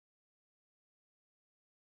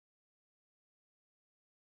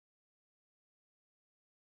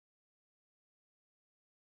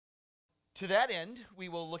To that end, we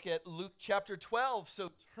will look at Luke chapter 12.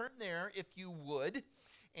 So turn there if you would,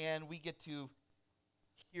 and we get to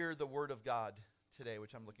hear the word of God today,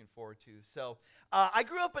 which I'm looking forward to. So I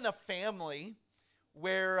grew up in a family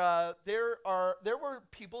where there were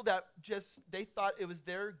people that just, they thought it was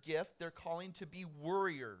their gift, their calling to be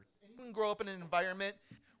worriers. Anyone grow up in an environment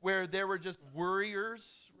where there were just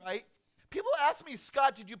worriers, right? People ask me,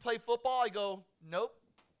 Scott, did you play football? I go, nope,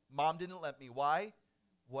 Mom didn't let me. Why?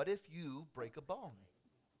 What if you break a bone?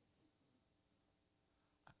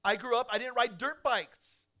 I grew up, I didn't ride dirt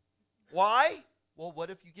bikes. Why? Well, what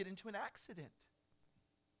if you get into an accident?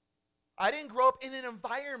 I didn't grow up in an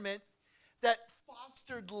environment that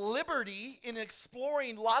fostered liberty in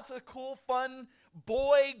exploring lots of cool, fun,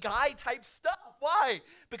 boy, guy type stuff. Why?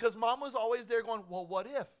 Because Mom was always there going, well, what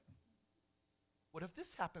if? What if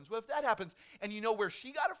this happens? What if that happens? And you know where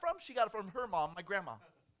she got it from? She got it from her mom, my grandma.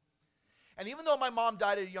 And even though my mom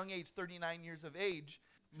died at a young age, 39 years of age,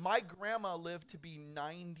 my grandma lived to be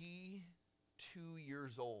 92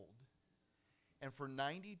 years old. And for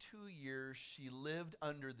 92 years, she lived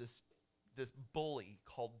under this bully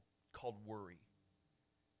called worry,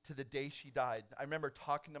 to the day she died. I remember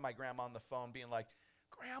talking to my grandma on the phone, being like,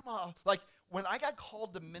 Grandma, like when I got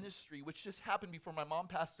called to ministry, which just happened before my mom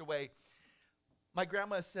passed away, my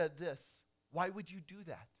grandma said this, why would you do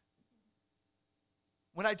that?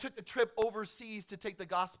 When I took a trip overseas to take the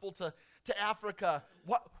gospel to Africa,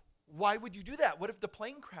 why would you do that? What if the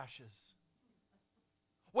plane crashes?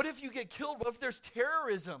 What if you get killed? What if there's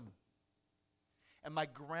terrorism? And my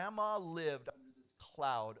grandma lived under this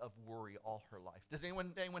cloud of worry all her life. Does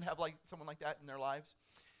anyone have like someone like that in their lives?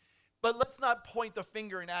 But let's not point the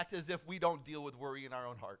finger and act as if we don't deal with worry in our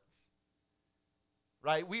own hearts.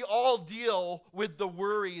 Right? We all deal with the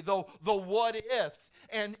worry, the what ifs.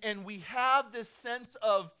 And we have this sense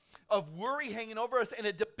of worry hanging over us, and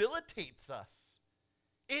it debilitates us.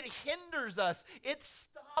 It hinders us. It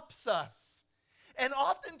stops us. And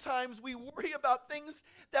oftentimes we worry about things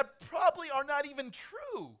that probably are not even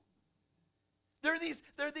true. There are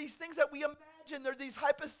these things that we imagine. There are these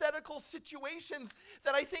hypothetical situations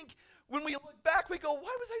that I think when we look back, we go,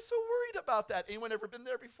 why was I so worried about that? Anyone ever been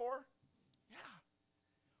there before?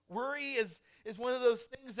 Worry is one of those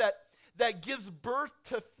things that gives birth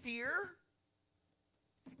to fear.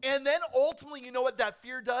 And then ultimately, you know what that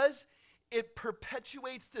fear does? It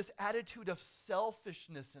perpetuates this attitude of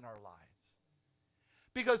selfishness in our lives.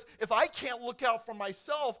 Because if I can't look out for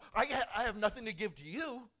myself, I have nothing to give to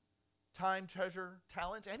you. Time, treasure,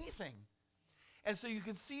 talent, anything. And so you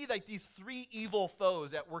can see like these three evil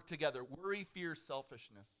foes at work together: worry, fear,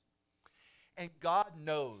 selfishness. And God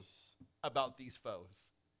knows about these foes.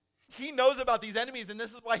 He knows about these enemies, and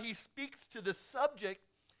this is why he speaks to this subject.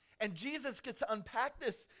 And Jesus gets to unpack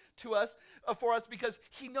this to us, for us, because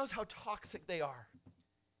he knows how toxic they are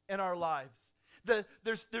in our lives.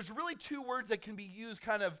 There's really two words that can be used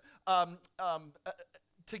kind of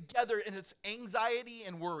together, and it's anxiety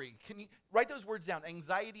and worry. Can you write those words down?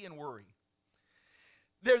 Anxiety and worry.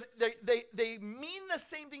 They mean the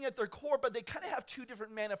same thing at their core, but they kind of have two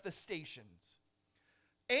different manifestations.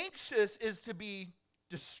 Anxious is to be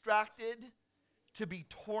distracted, to be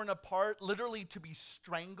torn apart, literally to be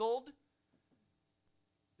strangled.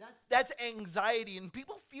 That's anxiety, and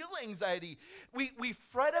people feel anxiety. We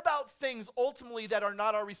fret about things ultimately that are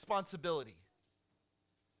not our responsibility.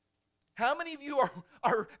 How many of you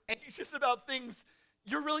are anxious about things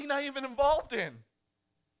you're really not even involved in?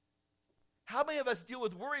 How many of us deal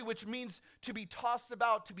with worry, which means to be tossed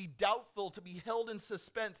about, to be doubtful, to be held in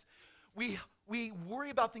suspense? We worry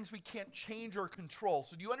about things we can't change or control.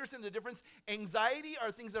 So do you understand the difference? Anxiety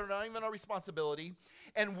are things that are not even our responsibility,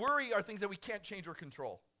 and worry are things that we can't change or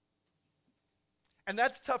control. And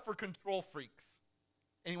that's tough for control freaks.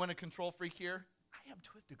 Anyone a control freak here? I am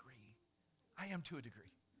to a degree.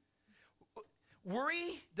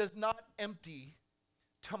 Worry does not empty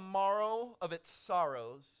tomorrow of its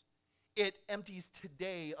sorrows. It empties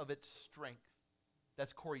today of its strength.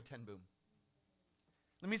 That's Corrie ten Boom.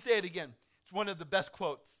 Let me say it again. It's one of the best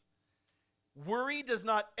quotes. Worry does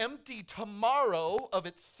not empty tomorrow of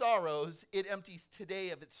its sorrows. It empties today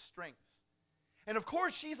of its strength. And of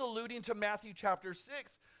course, she's alluding to Matthew chapter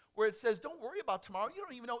 6, where it says, don't worry about tomorrow. You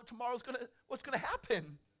don't even know what's going to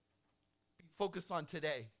happen. Be focused on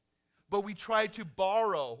today. But we try to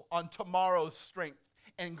borrow on tomorrow's strength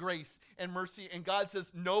and grace and mercy. And God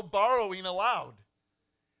says, no borrowing allowed.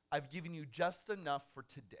 I've given you just enough for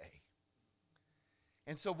today.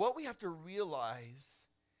 And so what we have to realize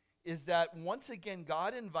is that once again,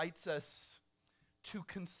 God invites us to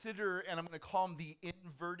consider, and I'm going to call them the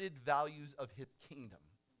inverted values of his kingdom.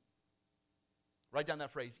 Write down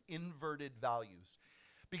that phrase, inverted values.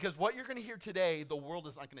 Because what you're going to hear today, the world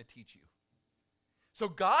is not going to teach you. So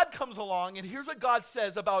God comes along, and here's what God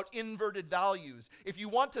says about inverted values. If you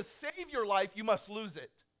want to save your life, you must lose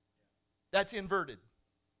it. That's inverted.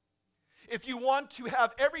 If you want to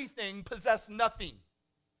have everything, possess nothing.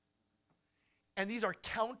 And these are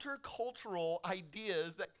countercultural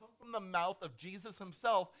ideas that come from the mouth of Jesus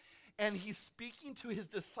himself, and he's speaking to his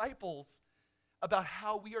disciples about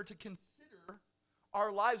how we are to consider our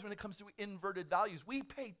lives when it comes to inverted values. We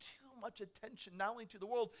pay too much attention not only to the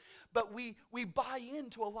world, but we buy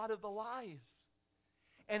into a lot of the lies.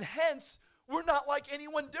 And hence, we're not like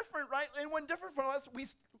anyone different, right? Anyone different from us.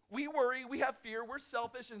 We worry, we have fear, we're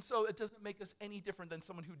selfish, and so it doesn't make us any different than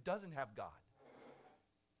someone who doesn't have God.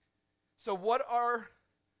 So what are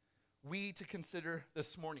we to consider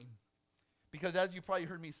this morning? Because as you probably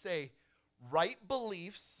heard me say, right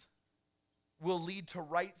beliefs will lead to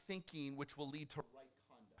right thinking, which will lead to right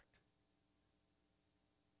conduct.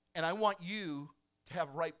 And I want you to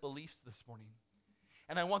have right beliefs this morning.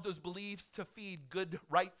 And I want those beliefs to feed good,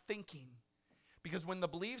 right thinking. Because when the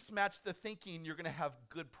beliefs match the thinking, you're going to have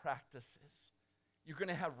good practices. You're going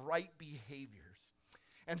to have right behaviors.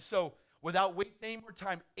 And so, without wasting any more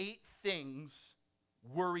time, 8 things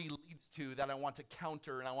worry leads to that I want to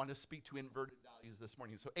counter, and I want to speak to inverted values this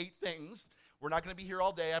morning. So 8 things. We're not going to be here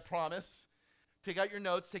all day, I promise. Take out your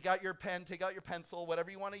notes, take out your pen, take out your pencil, whatever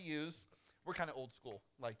you want to use. We're kind of old school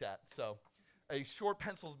like that. So a short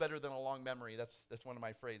pencil is better than a long memory. That's one of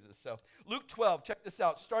my phrases. So Luke 12, check this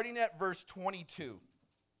out. Starting at verse 22.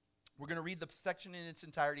 We're going to read the section in its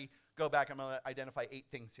entirety. Go back. I'm going to identify 8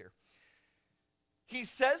 things here. He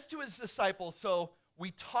says to his disciples, so we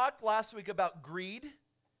talked last week about greed,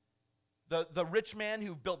 the rich man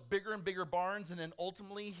who built bigger and bigger barns, and then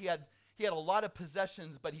ultimately he had a lot of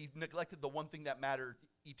possessions, but he neglected the one thing that mattered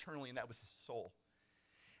eternally, and that was his soul.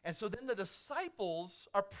 And so then the disciples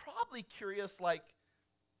are probably curious, like,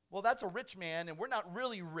 well, that's a rich man, and we're not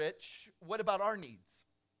really rich. What about our needs?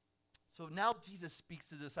 So now Jesus speaks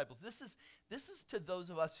to the disciples. This is to those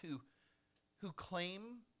of us who claim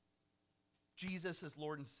Jesus as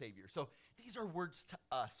Lord and Savior. So these are words to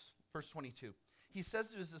us. Verse 22. He says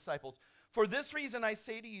to his disciples, for this reason I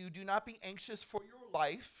say to you, do not be anxious for your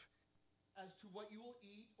life as to what you will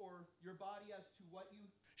eat, or your body as to what you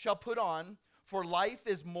shall put on. For life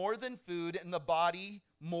is more than food, and the body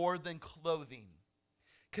more than clothing.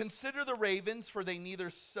 Consider the ravens, for they neither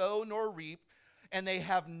sow nor reap, and they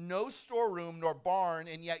have no storeroom nor barn,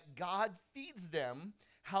 and yet God feeds them.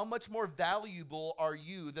 How much more valuable are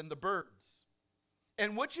you than the birds?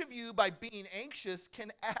 And which of you, by being anxious,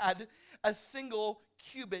 can add a single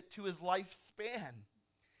cubit to his lifespan?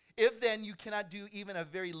 If then you cannot do even a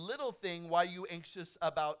very little thing, why are you anxious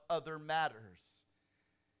about other matters?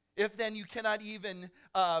 If then you cannot even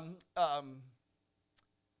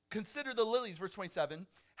consider the lilies, verse 27,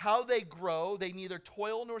 how they grow, they neither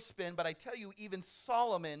toil nor spin, but I tell you, even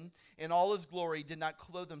Solomon in all his glory did not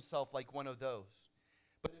clothe himself like one of those.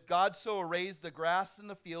 But if God so arrays the grass in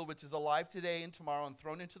the field, which is alive today and tomorrow and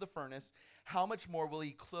thrown into the furnace, how much more will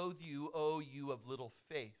he clothe you, O you of little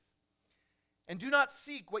faith? And do not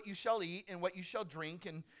seek what you shall eat and what you shall drink,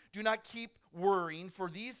 and do not keep worrying, for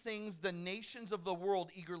these things the nations of the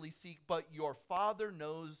world eagerly seek, but your Father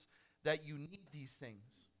knows that you need these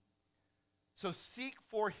things. So seek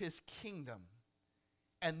for his kingdom,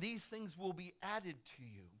 and these things will be added to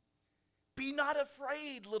you. Be not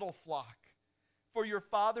afraid, little flock, for your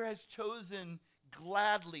Father has chosen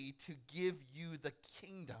gladly to give you the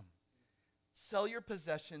kingdom. Sell your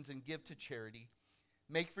possessions and give to charity.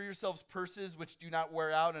 Make for yourselves purses which do not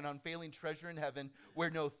wear out, an unfailing treasure in heaven, where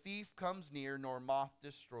no thief comes near nor moth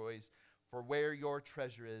destroys. For where your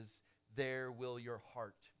treasure is, there will your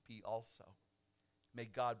heart be also. May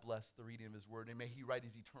God bless the reading of his word, and may he write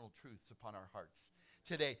his eternal truths upon our hearts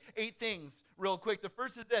today. 8 things real quick. The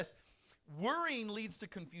first is this. Worrying leads to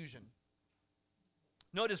confusion.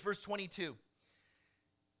 Notice verse 22.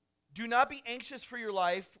 Do not be anxious for your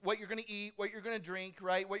life, what you're going to eat, what you're going to drink,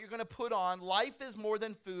 right? What you're going to put on. Life is more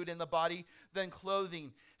than food, and the body than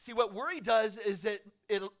clothing. See, what worry does is it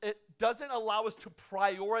doesn't allow us to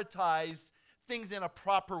prioritize things in a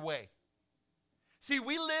proper way. See,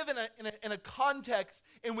 we live in a context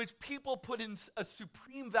in which people put in a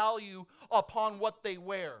supreme value upon what they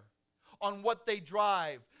wear, on what they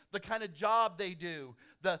drive, the kind of job they do,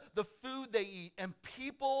 the food they eat, and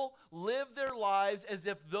people live their lives as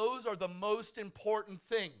if those are the most important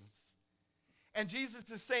things. And Jesus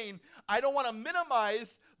is saying, I don't want to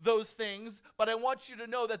minimize those things, but I want you to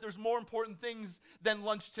know that there's more important things than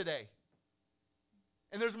lunch today.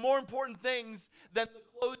 And there's more important things than the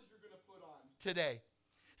clothes you're going to put on. today.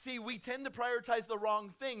 See, we tend to prioritize the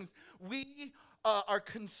wrong things. We are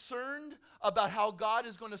concerned about how God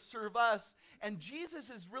is going to serve us, and Jesus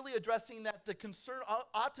is really addressing that the concern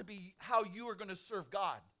ought to be how you are going to serve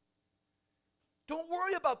God. Don't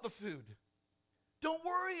worry about the food. Don't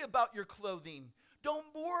worry about your clothing. Don't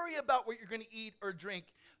worry about what you're going to eat or drink.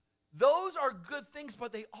 Those are good things,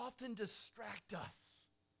 but they often distract us.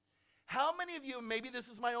 How many of you, maybe this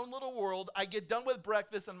is my own little world, I get done with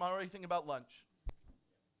breakfast and I'm already thinking about lunch?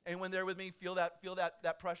 Anyone there with me feel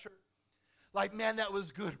that pressure? Like, man, that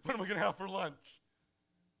was good. What am I going to have for lunch?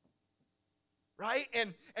 Right?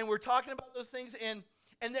 And we're talking about those things, and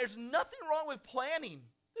there's nothing wrong with planning.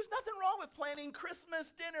 There's nothing wrong with planning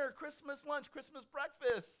Christmas dinner, Christmas lunch, Christmas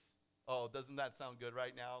breakfast. Oh, doesn't that sound good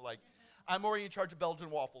right now? Like, I'm already in charge of Belgian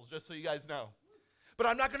waffles, just so you guys know. But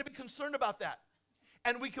I'm not going to be concerned about that.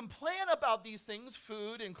 And we can plan about these things,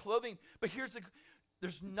 food and clothing, but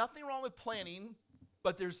there's nothing wrong with planning,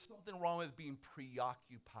 but there's something wrong with being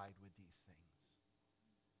preoccupied with these things.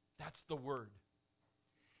 That's the word.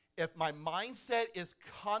 If my mindset is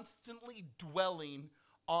constantly dwelling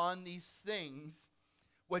on these things,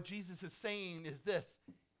 what Jesus is saying is this: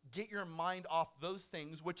 get your mind off those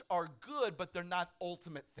things which are good, but they're not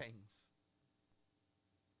ultimate things.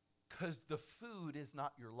 Because the food is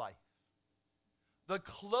not your life. The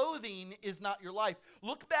clothing is not your life.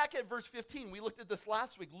 Look back at verse 15. We looked at this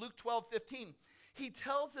last week, Luke 12:15. He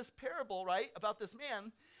tells this parable, right, about this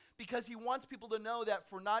man because he wants people to know that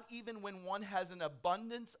for not even when one has an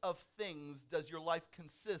abundance of things does your life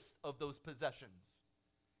consist of those possessions.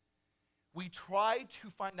 We try to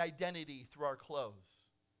find identity through our clothes.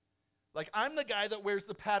 Like, I'm the guy that wears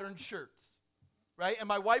the patterned shirts, right? And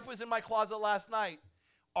my wife was in my closet last night.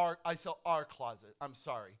 Our closet, I'm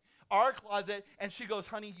sorry. Our closet, and she goes,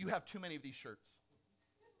 honey, you have too many of these shirts.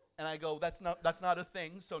 And I go, that's not a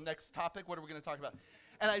thing, so next topic, what are we going to talk about?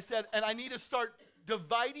 And I said, and I need to start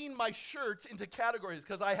dividing my shirts into categories,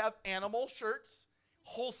 because I have animal shirts,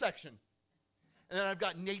 whole section. And then I've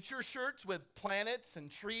got nature shirts with planets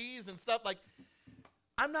and trees and stuff. Like,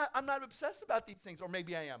 I'm not obsessed about these things, or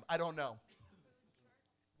maybe I am. I don't know.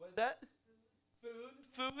 What is that?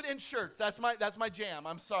 Food and shirts. That's my jam.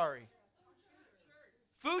 I'm sorry.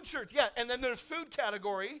 Food shirts, yeah. And then there's food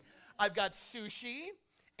category. I've got sushi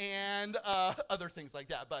and other things like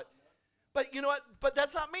that. But you know what? But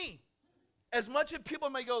that's not me. As much as people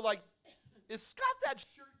may go like, is Scott that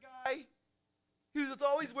shirt guy who's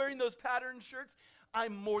always wearing those patterned shirts?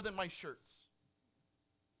 I'm more than my shirts.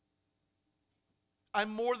 I'm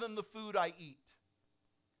more than the food I eat.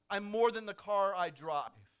 I'm more than the car I drive.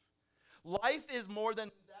 Life is more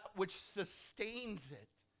than that which sustains it.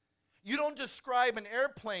 You don't describe an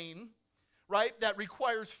airplane, right, that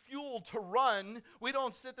requires fuel to run. We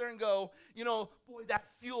don't sit there and go, you know, boy, that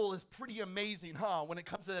fuel is pretty amazing, huh, when it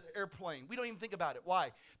comes to that airplane. We don't even think about it.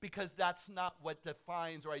 Why? Because that's not what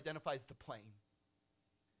defines or identifies the plane.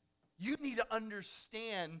 You need to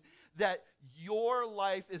understand that your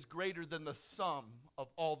life is greater than the sum of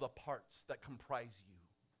all the parts that comprise you.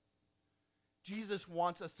 Jesus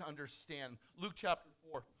wants us to understand. Luke chapter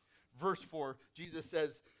 4, verse 4, Jesus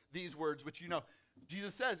says these words, which you know.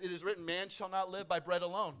 Jesus says, it is written, man shall not live by bread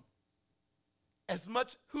alone. As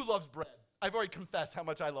much, who loves bread? I've already confessed how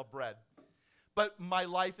much I love bread. But my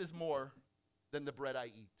life is more than the bread I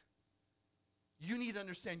eat. You need to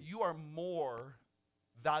understand you are more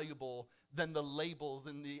valuable than the labels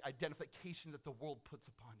and the identifications that the world puts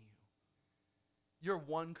upon you. You're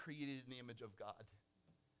one created in the image of God.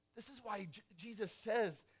 This is why Jesus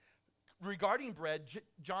says regarding bread,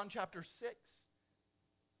 John chapter 6,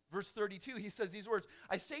 verse 32, he says these words,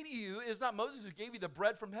 I say to you, it is not Moses who gave you the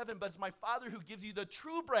bread from heaven, but it's my Father who gives you the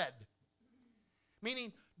true bread.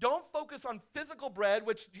 Meaning, don't focus on physical bread,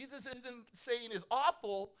 which Jesus isn't saying is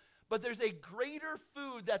awful, but there's a greater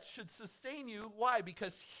food that should sustain you. Why?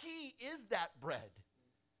 Because he is that bread.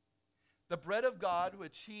 The bread of God,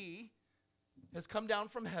 which he has come down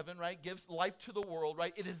from heaven, right, gives life to the world,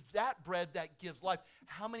 right? It is that bread that gives life.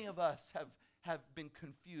 How many of us have been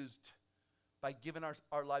confused by giving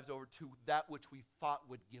our lives over to that which we thought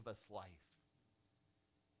would give us life?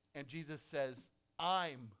 And Jesus says,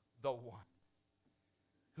 I'm the one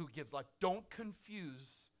who gives life. Don't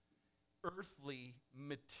confuse earthly,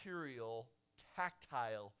 material,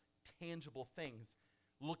 tactile, tangible things.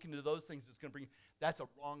 Look into those things that's going to bring you. That's a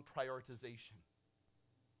wrong prioritization.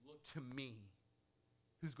 Look to me,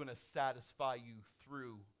 who's going to satisfy you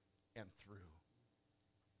through and through.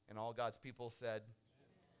 And all God's people said,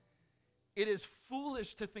 it is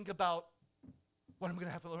foolish to think about, what am I going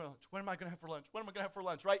to have for lunch? What am I going to have for lunch? What am I going to have for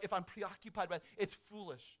lunch, right? If I'm preoccupied by it, it's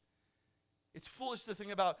foolish. It's foolish to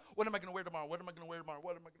think about, what am I going to wear tomorrow? What am I going to wear tomorrow?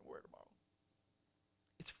 What am I going to wear tomorrow?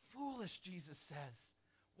 It's foolish, Jesus says.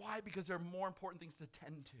 Why? Because there are more important things to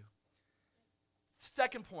tend to.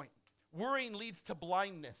 Second point, worrying leads to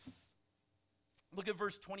blindness. Look at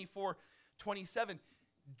verse 24, 27.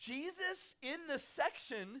 Jesus, in this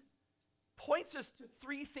section, points us to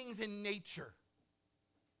three things in nature.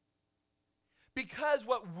 Because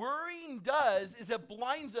what worrying does is it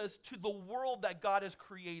blinds us to the world that God has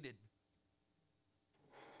created.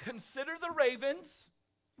 Consider the ravens,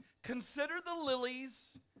 consider the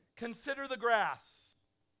lilies, consider the grass.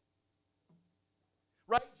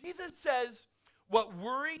 Right? Jesus says what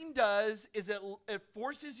worrying does is it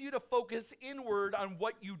forces you to focus inward on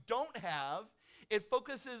what you don't have. It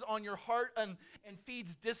focuses on your heart and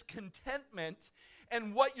feeds discontentment.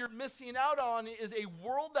 And what you're missing out on is a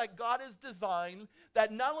world that God has designed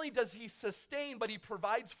that not only does he sustain, but he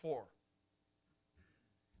provides for.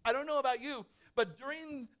 I don't know about you, but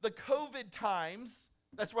during the COVID times,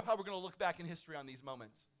 that's how we're going to look back in history on these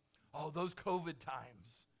moments. Oh, those COVID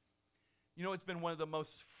times. You know, it's been one of the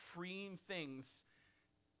most freeing things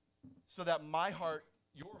so that my heart,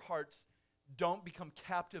 your hearts, don't become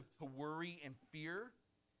captive to worry and fear.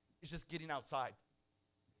 It's just getting outside.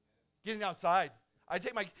 Getting outside. I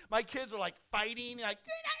take my kids are like fighting, like,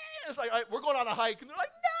 it's like, all right, we're going on a hike, and they're like,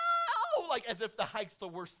 no! Like as if the hike's the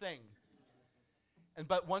worst thing.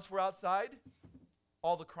 But once we're outside,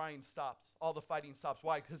 all the crying stops, all the fighting stops.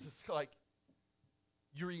 Why? Because it's like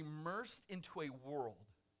you're immersed into a world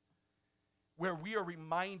where we are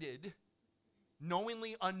reminded,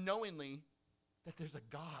 knowingly, unknowingly, that there's a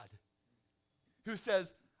God who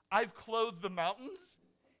says, I've clothed the mountains,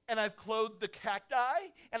 and I've clothed the cacti,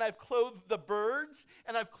 and I've clothed the birds,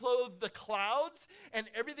 and I've clothed the clouds, and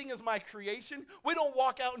everything is my creation. We don't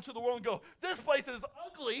walk out into the world and go, this place is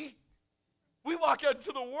ugly. We walk out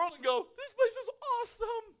into the world and go, this place is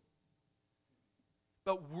awesome.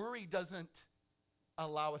 But worry doesn't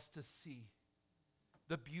allow us to see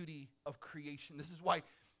the beauty of creation. This is why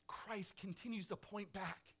Christ continues to point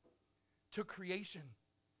back to creation.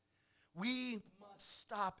 We must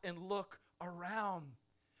stop and look around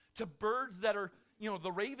to birds that are,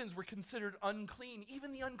 the ravens were considered unclean.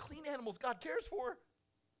 Even the unclean animals God cares for.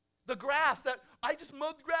 The grass that, I just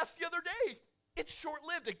mowed the grass the other day. It's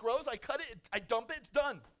short-lived. It grows, I cut it, I dump it, it's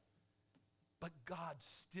done. But God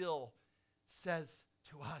still says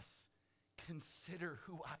to us, consider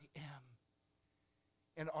who I am.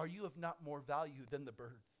 And are you of not more value than the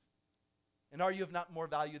birds? And are you of not more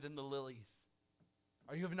value than the lilies?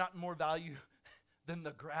 Are you of not more value than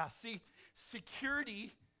the grass? See,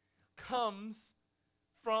 security comes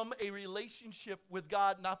from a relationship with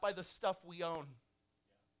God, not by the stuff we own.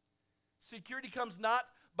 Security comes not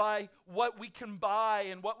by what we can buy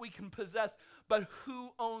and what we can possess, but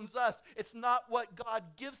who owns us. It's not what God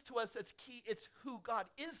gives to us that's key. It's who God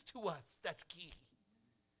is to us that's key.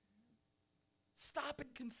 Stop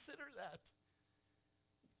and consider that.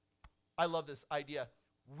 I love this idea.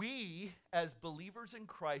 We, as believers in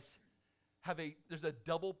Christ, there's a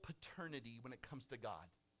double paternity when it comes to God.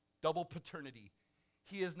 Double paternity.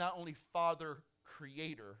 He is not only Father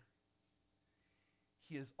Creator,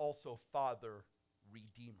 He is also Father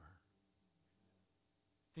Redeemer.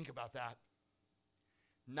 Think about that.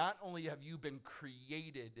 Not only have you been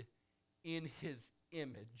created in His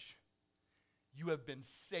image, you have been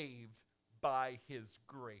saved by His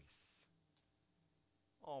grace.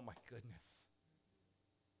 Oh my goodness.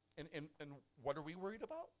 And what are we worried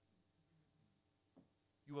about?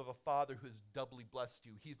 You have a Father who has doubly blessed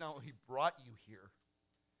you. He's not only brought you here,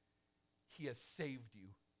 He has saved you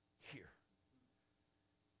here.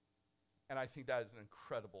 And I think that is an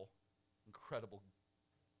incredible, incredible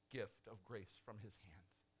gift of grace from His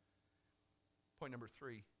hands. Point number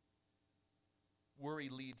 3, worry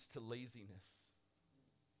leads to laziness.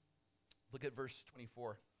 Look at verse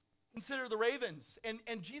 24. Consider the ravens.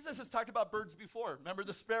 And Jesus has talked about birds before. Remember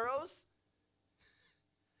the sparrows?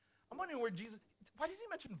 I'm wondering why does He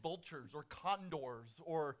mention vultures or condors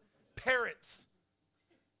or parrots?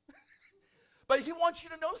 But He wants you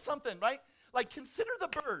to know something, right? Like, consider the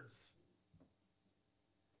birds.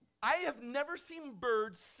 I have never seen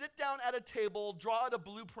birds sit down at a table, draw out a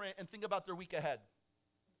blueprint, and think about their week ahead.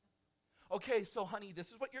 Okay, so honey, this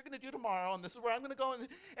is what you're going to do tomorrow, and this is where I'm going to go.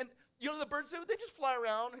 And the birds, they just fly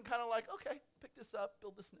around and kind of like, okay, pick this up,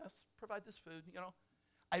 build this nest, provide this food,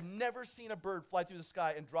 I've never seen a bird fly through the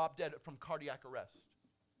sky and drop dead from cardiac arrest.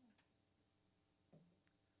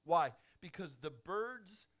 Why? Because the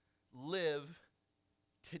birds live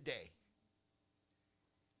today.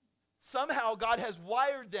 Somehow God has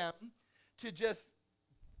wired them to just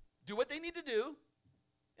do what they need to do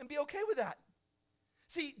and be okay with that.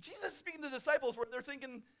 See, Jesus is speaking to the disciples where they're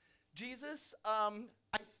thinking, Jesus, I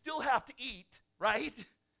still have to eat, right?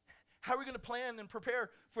 How are we going to plan and prepare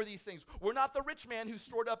for these things? We're not the rich man who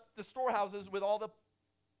stored up the storehouses with all the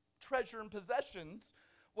treasure and possessions.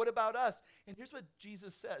 What about us? And here's what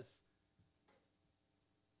Jesus says.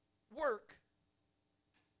 Work,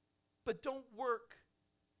 but don't work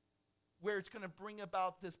where it's going to bring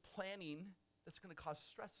about this planning that's going to cause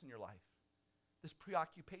stress in your life, this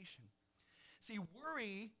preoccupation. See,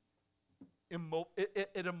 worry,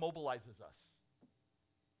 it immobilizes us.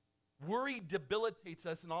 Worry debilitates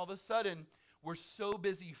us, and all of a sudden, we're so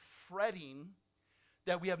busy fretting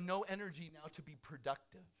that we have no energy now to be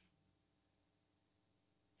productive.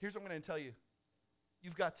 Here's what I'm going to tell you.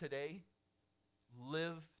 You've got today.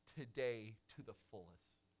 Live today to the fullest.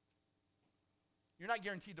 You're not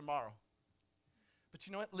guaranteed tomorrow. But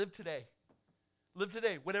you know what? Live today. Live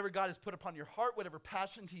today. Whatever God has put upon your heart, whatever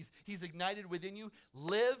passions He's ignited within you,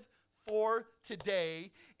 live for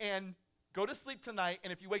today and go to sleep tonight.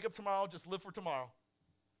 And if you wake up tomorrow, just live for tomorrow.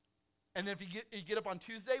 And then if you get up on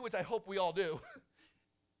Tuesday, which I hope we all do,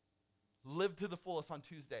 live to the fullest on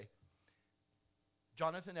Tuesday.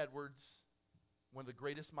 Jonathan Edwards, one of the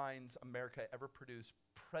greatest minds America ever produced,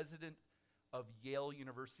 president of Yale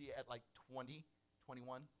University at like 20,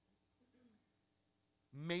 21.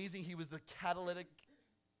 Amazing. He was the catalytic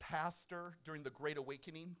pastor during the Great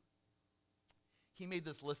Awakening. He made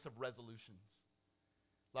this list of resolutions.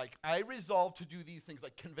 Like, I resolve to do these things,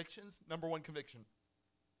 like convictions. Number one conviction.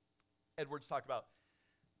 Edwards talked about,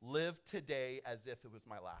 live today as if it was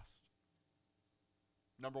my last.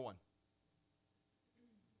 Number one.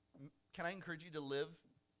 Can I encourage you to live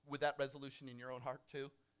with that resolution in your own heart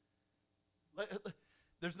too?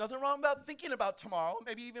 There's nothing wrong about thinking about tomorrow,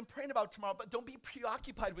 maybe even praying about tomorrow, but don't be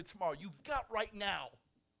preoccupied with tomorrow. You've got right now.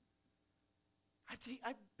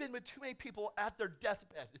 I've been with too many people at their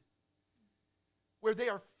deathbed where they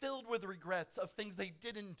are filled with regrets of things they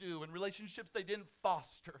didn't do and relationships they didn't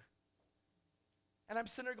foster. And I'm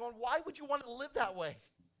sitting there going, why would you want to live that way?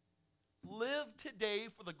 Live today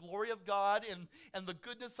for the glory of God and the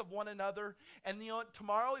goodness of one another. And you know what?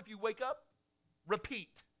 Tomorrow, if you wake up,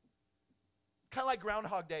 repeat. Kind of like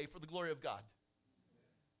Groundhog Day for the glory of God.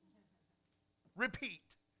 Repeat.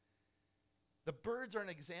 The birds are an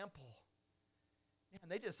example. Man,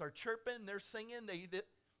 they just are chirping, they're singing,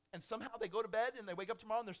 and somehow they go to bed and they wake up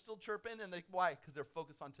tomorrow and they're still chirping. Why? Because they're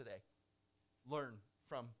focused on today. Learn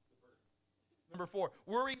from the birds. Number 4,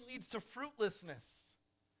 worry leads to fruitlessness.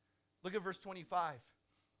 Look at verse 25.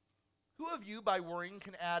 Who of you by worrying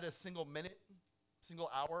can add a single minute, single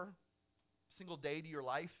hour, single day to your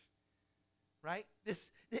life? Right?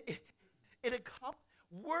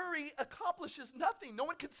 Worry accomplishes nothing. No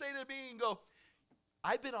one can say to me and go,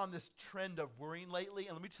 I've been on this trend of worrying lately,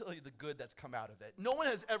 and let me tell you the good that's come out of it. No one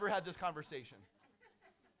has ever had this conversation.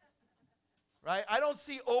 Right? I don't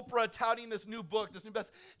see Oprah touting this new book, this new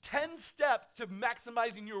best 10 steps to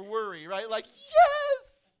maximizing your worry, right? Like, yes!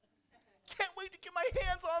 Can't wait to get my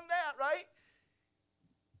hands on that, right?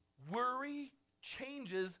 Worry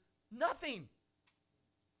changes nothing.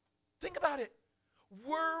 Think about it.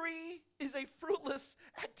 Worry is a fruitless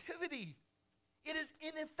activity. It is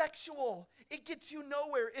ineffectual. It gets you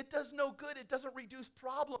nowhere. It does no good. It doesn't reduce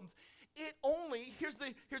problems. Here's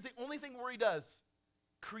the only thing worry does.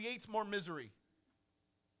 Creates more misery.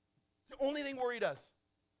 It's the only thing worry does.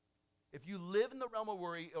 If you live in the realm of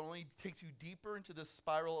worry, it only takes you deeper into this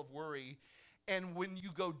spiral of worry. And when you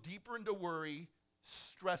go deeper into worry,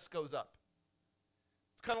 stress goes up.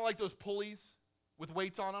 It's kind of like those pulleys with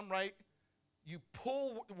weights on them, right? You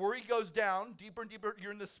pull, worry goes down, deeper and deeper.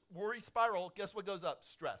 You're in this worry spiral. Guess what goes up?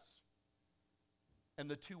 Stress.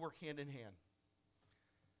 And the two work hand in hand.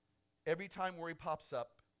 Every time worry pops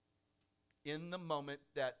up, in the moment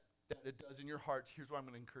that it does in your heart, here's what I'm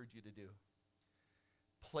going to encourage you to do.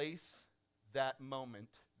 Place that moment,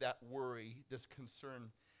 that worry, this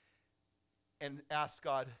concern, and ask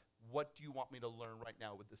God, what do you want me to learn right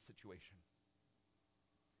now with this situation?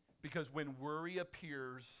 Because when worry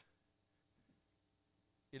appears,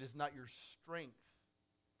 it is not your strength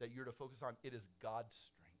that you're to focus on. It is God's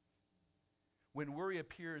strength. When worry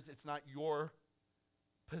appears, it's not your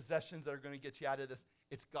possessions that are going to get you out of this.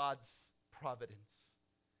 It's God's providence.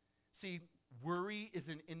 See, worry is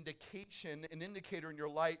an indicator in your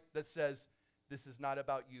light that says, this is not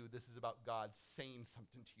about you. This is about God saying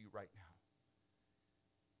something to you right now.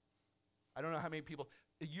 I don't know how many people,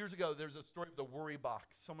 years ago, there's a story of the worry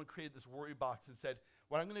box. Someone created this worry box and said,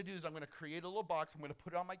 what I'm going to do is I'm going to create a little box. I'm going to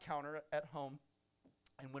put it on my counter at home.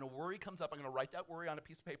 And when a worry comes up, I'm going to write that worry on a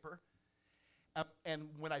piece of paper. And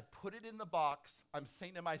when I put it in the box, I'm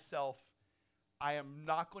saying to myself, I am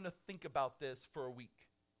not going to think about this for a week.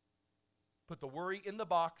 Put the worry in the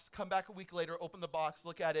box, come back a week later, open the box,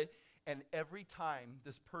 look at it, and every time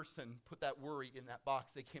this person put that worry in that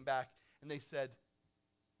box, they came back and they said,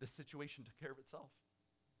 the situation took care of itself.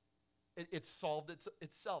 It solved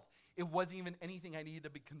itself. It wasn't even anything I needed to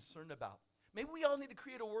be concerned about. Maybe we all need to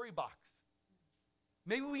create a worry box.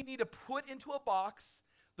 Maybe we need to put into a box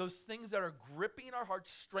those things that are gripping our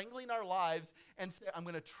hearts, strangling our lives, and say, I'm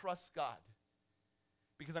going to trust God.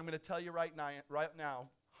 Because I'm going to tell you right now,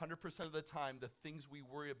 100% of the time, the things we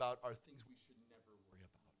worry about are things we should never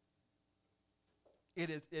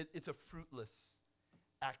worry about. It's a fruitless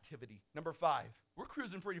activity. Number 5, we're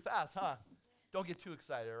cruising pretty fast, huh? Don't get too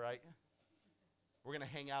excited, all right? We're going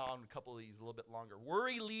to hang out on a couple of these a little bit longer.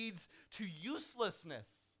 Worry leads to uselessness.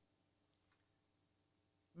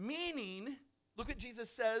 Meaning, look what Jesus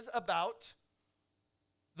says about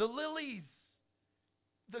the lilies,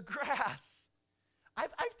 the grass.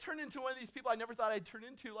 I've turned into one of these people I never thought I'd turn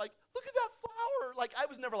into. Like, look at that flower. Like, I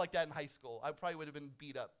was never like that in high school. I probably would have been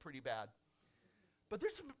beat up pretty bad. But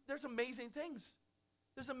there's amazing things.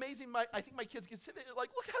 There's amazing, I think my kids can sit there like,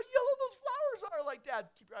 look how yellow those flowers are. Like, Dad,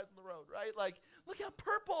 keep your eyes on the road, right? Like, look how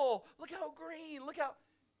purple, look how green, look how.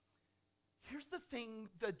 Here's the thing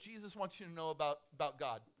that Jesus wants you to know about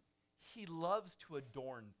God. He loves to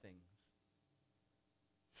adorn things.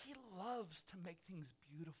 He loves to make things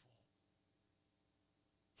beautiful.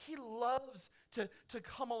 He loves to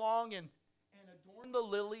come along and adorn the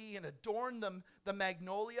lily and adorn the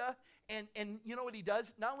magnolia. And you know what he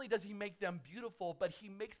does? Not only does he make them beautiful, but he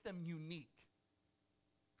makes them unique.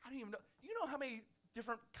 I don't even know. You know how many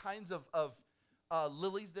different kinds of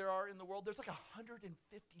lilies there are in the world? There's like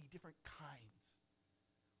 150 different kinds.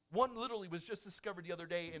 One literally was just discovered the other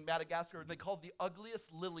day in Madagascar, and they called it the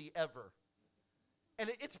ugliest lily ever.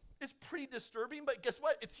 And it's pretty disturbing, but guess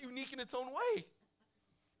what? It's unique in its own way.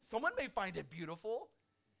 Someone may find it beautiful.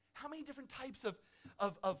 How many different types of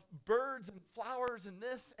birds and flowers and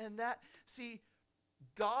this and that? See,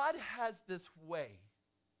 God has this way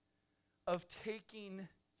of taking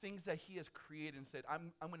things that he has created and said,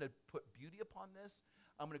 I'm going to put beauty upon this.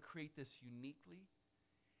 I'm going to create this uniquely.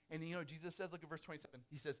 And you know, Jesus says, look at verse 27.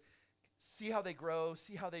 He says, see how they grow,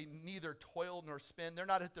 see how they neither toil nor spin. They're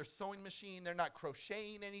not at their sewing machine. They're not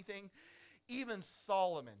crocheting anything. Even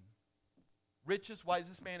Solomon, richest,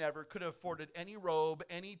 wisest man ever, could have afforded any robe,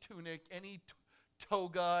 any tunic, any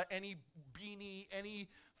toga, any beanie, any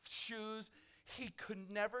shoes. He could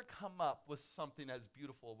never come up with something as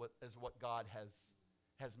beautiful as what God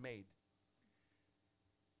has made.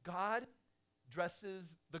 God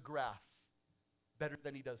dresses the grass better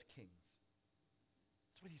than he does kings.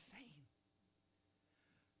 That's what he's saying.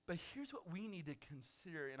 But here's what we need to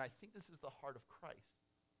consider, and I think this is the heart of Christ.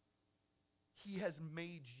 He has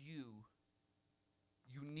made you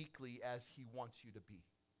uniquely as he wants you to be.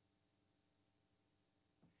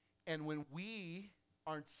 And when we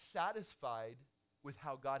aren't satisfied with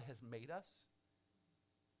how God has made us,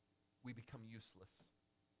 we become useless.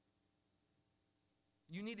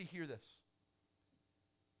 You need to hear this.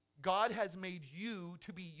 God has made you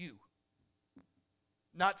to be you,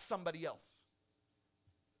 not somebody else.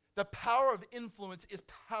 The power of influence is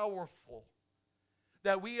powerful.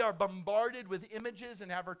 That we are bombarded with images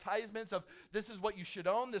and advertisements of this is what you should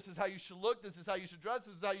own, this is how you should look, this is how you should dress,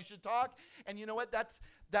 this is how you should talk. And you know what?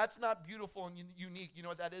 That's not beautiful and unique. You know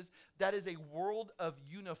what that is? That is a world of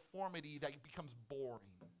uniformity that becomes boring.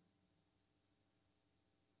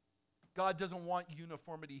 God doesn't want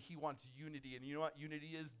uniformity, he wants unity. And you know what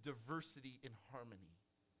unity is? Diversity in harmony.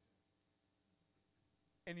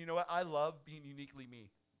 And you know what? I love being uniquely me.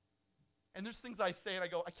 And there's things I say and I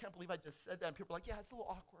go, I can't believe I just said that. And people are like, yeah, it's a little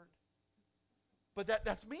awkward. But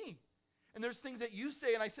that's me. And there's things that you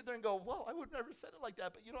say and I sit there and go, well, I would never said it like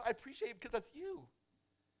that. But you know, I appreciate it because that's you.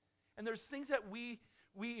 And there's things that we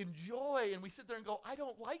enjoy and we sit there and go, I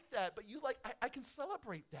don't like that. But you like, I can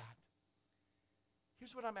celebrate that.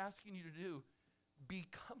 Here's what I'm asking you to do. Be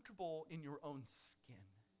comfortable in your own skin.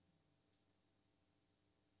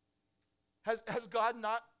 Has God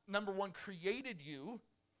not, number one, created you?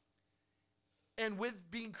 And with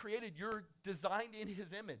being created, you're designed in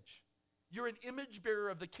his image. You're an image bearer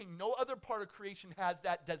of the king. No other part of creation has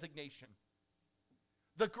that designation.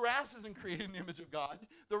 The grass isn't created in the image of God.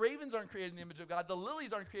 The ravens aren't created in the image of God. The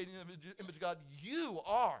lilies aren't created in the image of God. You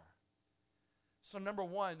are. So number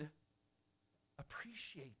one,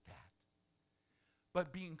 appreciate that.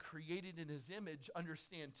 But being created in his image,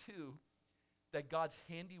 understand too, that God's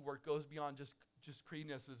handiwork goes beyond just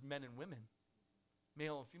creating us as men and women,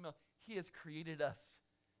 male and female. He has created us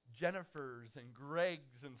Jennifers and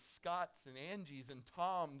Gregs and Scotts and Angies and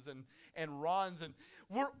Toms and Rons. And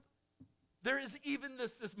there is even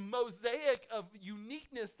this mosaic of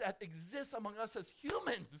uniqueness that exists among us as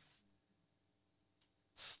humans.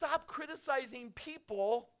 Stop criticizing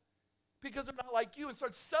people because they're not like you and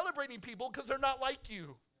start celebrating people because they're not like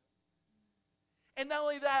you. And not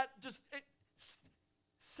only that, just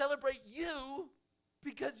celebrate you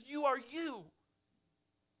because you are you.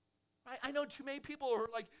 Right? I know too many people who are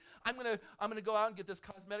like, I'm gonna go out and get this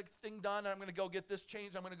cosmetic thing done, and I'm gonna go get this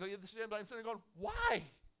changed, I'm gonna go get this changed, but I'm sitting there going, why?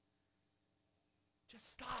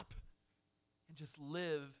 Just stop and just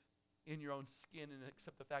live in your own skin and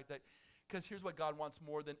accept the fact that, because here's what God wants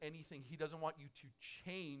more than anything. He doesn't want you to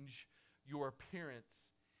change your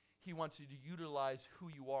appearance. He wants you to utilize who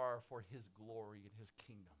you are for his glory and his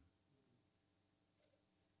kingdom.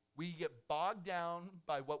 We get bogged down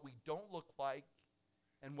by what we don't look like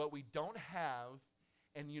and what we don't have,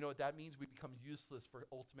 and you know what that means? We become useless for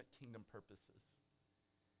ultimate kingdom purposes.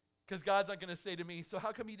 Because God's not going to say to me, so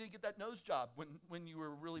how come you didn't get that nose job when you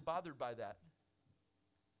were really bothered by that?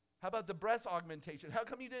 How about the breast augmentation? How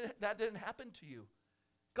come that didn't happen to you?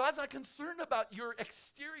 God's not concerned about your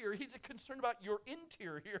exterior. He's concerned about your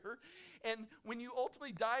interior. And when you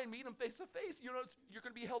ultimately die and meet him face to face, you know what you're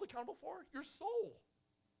going to be held accountable for? Your soul.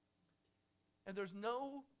 And there's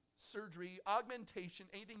no surgery, augmentation,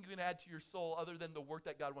 anything you can add to your soul other than the work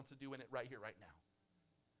that God wants to do in it right here, right now.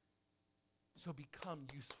 So become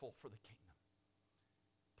useful for the kingdom.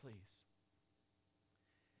 Please.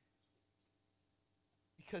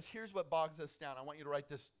 Because here's what bogs us down. I want you to write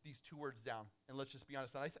these two words down, and let's just be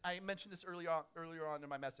honest. And I mentioned this earlier on in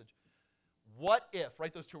my message. What if?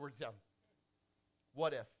 Write those two words down.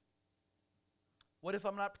 What if? What if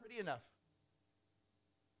I'm not pretty enough?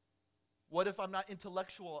 What if I'm not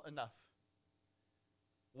intellectual enough?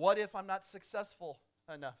 What if I'm not successful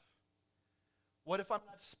enough? What if I'm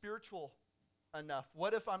not spiritual enough?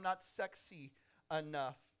 What if I'm not sexy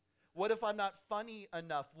enough? What if I'm not funny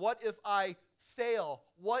enough? What if I fail?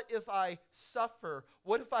 What if I suffer?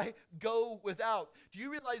 What if I go without? Do you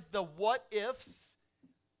realize the what ifs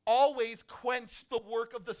always quench the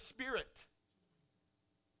work of the Spirit?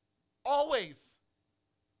 Always.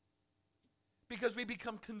 Because we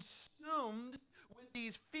become consumed with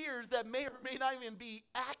these fears that may or may not even be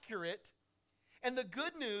accurate. And the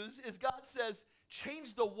good news is God says,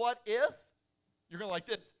 change the what if, you're going to like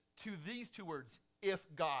this, to these two words, if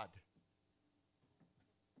God.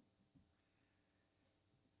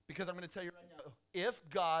 Because I'm going to tell you right now, if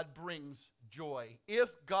God brings joy, if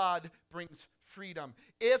God brings freedom,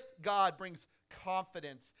 if God brings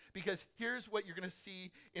confidence, because here's what you're going to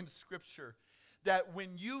see in Scripture, that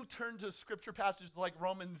when you turn to Scripture passages like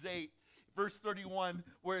Romans 8, verse 31,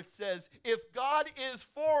 where it says, if God is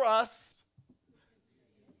for us,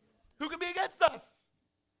 who can be against us?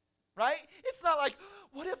 Right? It's not like,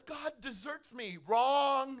 what if God deserts me?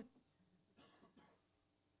 Wrong.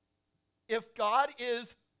 If God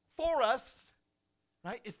is for us,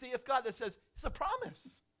 right? It's the if God that says, it's a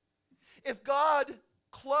promise. If God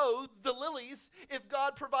clothes the lilies, if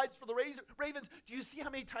God provides for the ravens, do you see how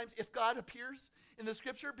many times if God appears in the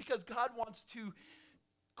Scripture? Because God wants to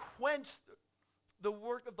quench the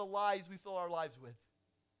work of the lies we fill our lives with.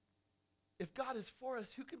 If God is for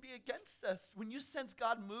us, who can be against us? When you sense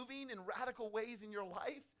God moving in radical ways in your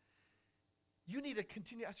life, you need to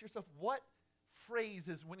continue to ask yourself, what phrase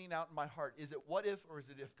is winning out in my heart? Is it what if or is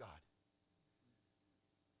it if God?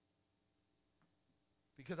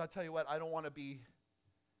 Because I'll tell you what, I don't want to be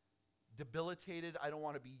debilitated. I don't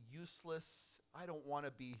want to be useless. I don't want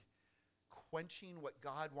to be quenching what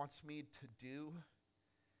God wants me to do.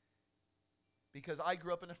 Because I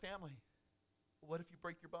grew up in a family. What if you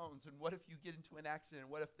break your bones? And what if you get into an accident?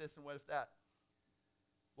 What if this and what if that?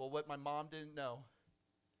 Well, what my mom didn't know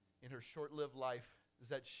in her short-lived life is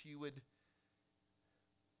that she would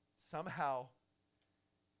somehow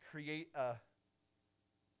create a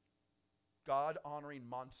God-honoring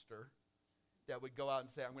monster that would go out and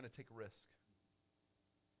say, I'm going to take a risk.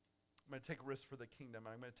 I'm going to take a risk for the kingdom.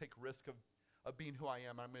 I'm going to take a risk of being who I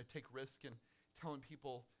am. I'm going to take risk in telling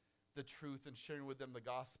people the truth and sharing with them the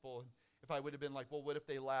gospel. And if I would have been like, well, what if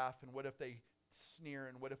they laugh? And what if they sneer?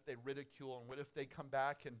 And what if they ridicule? And what if they come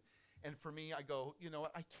back? And for me, I go, you know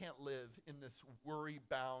what? I can't live in this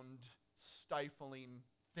worry-bound, stifling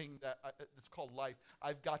thing that's called life.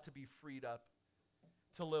 I've got to be freed up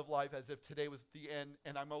to live life as if today was the end,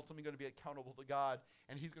 and I'm ultimately going to be accountable to God.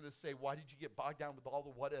 And he's going to say, why did you get bogged down with all the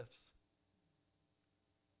what-ifs?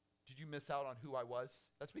 Did you miss out on who I was?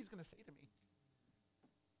 That's what he's going to say to me.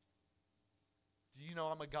 Do you know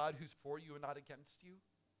I'm a God who's for you and not against you?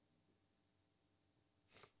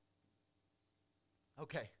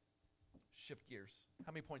 Okay, shift gears.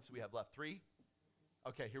 How many points do we have left? 3?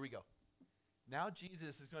 Okay, here we go. Now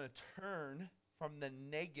Jesus is going to turn from the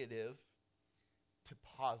negative to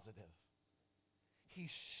positive. He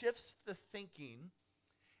shifts the thinking,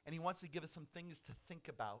 and he wants to give us some things to think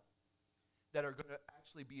about that are going to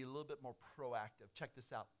actually be a little bit more proactive. Check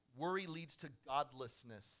this out. Worry leads to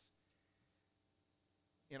godlessness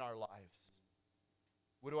in our lives.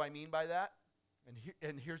 What do I mean by that?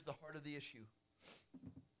 And here's the heart of the issue.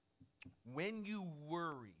 When you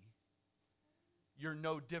worry, you're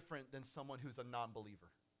no different than someone who's a non-believer.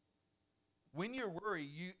 When you worry,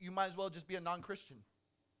 you might as well just be a non-Christian.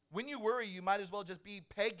 When you worry, you might as well just be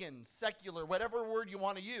pagan, secular, whatever word you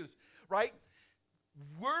want to use, right?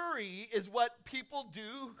 Worry is what people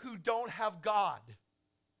do who don't have God.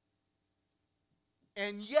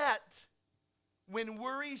 And yet, when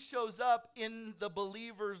worry shows up in the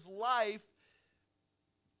believer's life,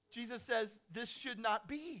 Jesus says this should not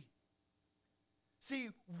be. See,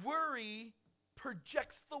 worry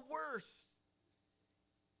projects the worst.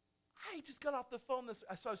 I just got off the phone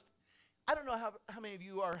I don't know how many of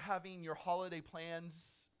you are having your holiday plans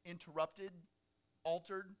interrupted,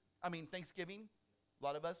 altered. I mean, Thanksgiving, a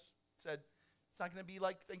lot of us said it's not going to be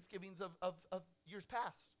like Thanksgivings of years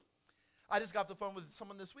past. I just got off the phone with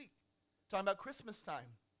someone this week talking about Christmas time.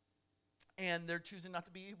 And they're choosing not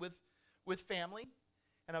to be with family.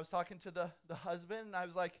 And I was talking to the husband, and I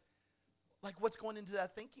was like, what's going into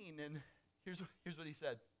that thinking? And here's what he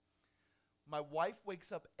said. My wife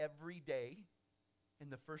wakes up every day, and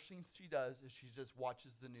the first thing she does is she just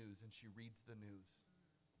watches the news, and she reads the news.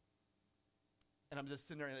 And I'm just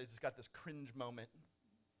sitting there, and I just got this cringe moment.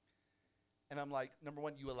 And I'm like, number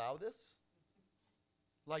one, you allow this?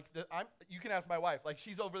 You can ask my wife. Like,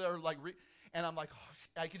 she's over there, and I'm like,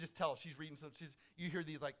 I can just tell she's reading some. You hear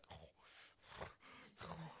these like,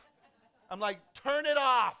 I'm like, turn it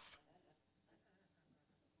off,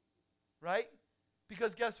 right?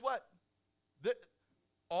 Because guess what?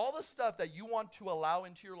 All the stuff that you want to allow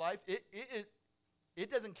into your life, it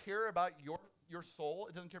doesn't care about your soul.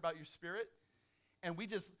 It doesn't care about your spirit, and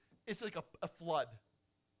it's like a flood.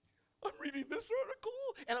 I'm reading this article,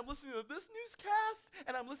 and I'm listening to this newscast,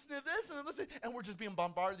 and I'm listening to this, and I'm listening, and we're just being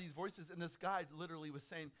bombarded with these voices. And this guy literally was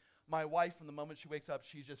saying, my wife, from the moment she wakes up,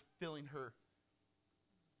 she's just filling her.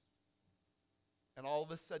 And all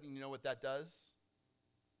of a sudden, you know what that does?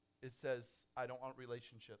 It says, I don't want a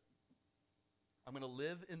relationship. I'm going to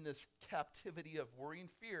live in this captivity of worry and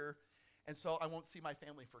fear, and so I won't see my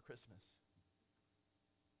family for Christmas.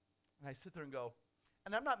 And I sit there and go,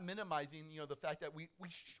 and I'm not minimizing, the fact that we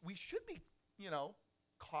should be,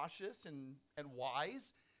 cautious and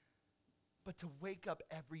wise, but to wake up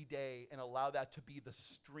every day and allow that to be the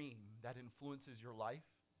stream that influences your life,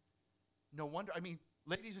 no wonder. I mean,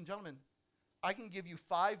 ladies and gentlemen, I can give you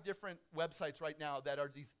 5 different websites right now that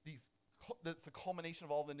are that's the culmination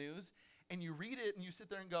of all the news, and you read it and you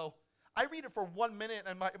sit there and go, I read it for 1 minute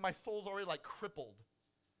and my soul's already like crippled.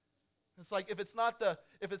 It's like if it's not the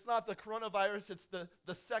coronavirus, it's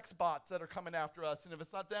the sex bots that are coming after us, and if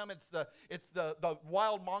it's not them, it's the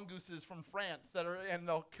wild mongooses from France and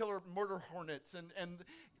the killer murder hornets and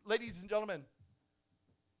ladies and gentlemen,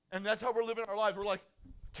 and that's how we're living our lives. We're like,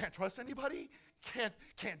 can't trust anybody, can't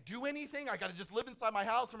do anything. I got to just live inside my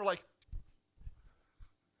house, and we're like,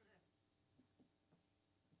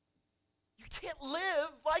 you can't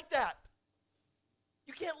live like that.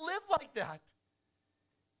 You can't live like that.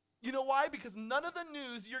 You know why? Because none of the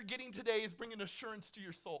news you're getting today is bringing assurance to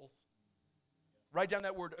your souls. Write down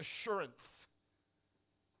that word, assurance.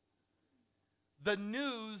 The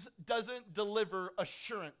news doesn't deliver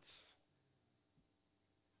assurance.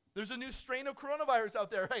 There's a new strain of coronavirus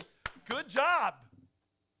out there. Hey, good job.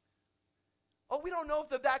 Oh, we don't know if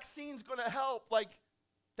the vaccine's going to help. Like,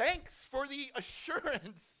 thanks for the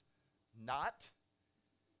assurance. Not.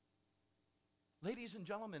 Ladies and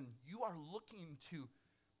gentlemen, you are looking to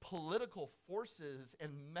political forces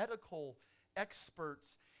and medical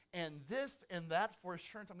experts and this and that for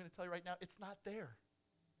assurance. I'm going to tell you right now, it's not there.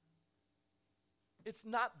 It's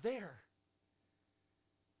not there.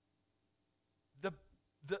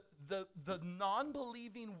 The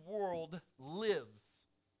non-believing world lives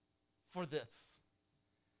for this.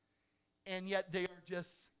 And yet they are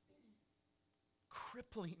just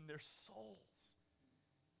crippling their souls.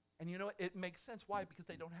 And you know what? It makes sense. Why? Because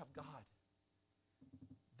they don't have God.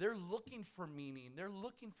 They're looking for meaning. They're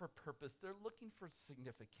looking for purpose. They're looking for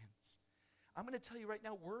significance. I'm going to tell you right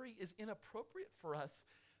now, worry is inappropriate for us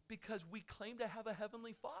because we claim to have a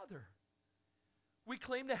heavenly Father. We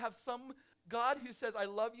claim to have some God who says, I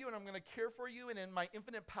love you and I'm going to care for you, and in my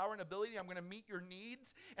infinite power and ability, I'm going to meet your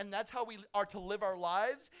needs, and that's how we are to live our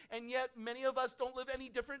lives. And yet many of us don't live any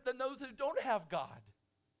different than those who don't have God.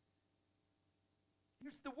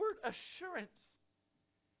 Here's the word, assurance.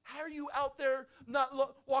 How are you out there not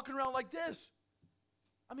walking around like this?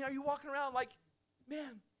 I mean, are you walking around like,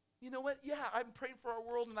 man, you know what? Yeah, I'm praying for our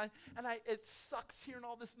world, and it sucks hearing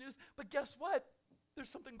all this news. But guess what? There's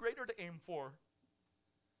something greater to aim for.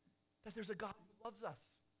 That there's a God who loves us.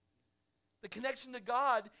 The connection to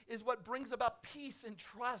God is what brings about peace and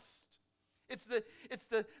trust. It's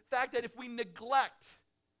the fact that if we neglect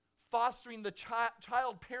fostering the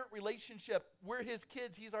child-parent relationship, we're his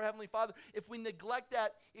kids, he's our Heavenly Father. If we neglect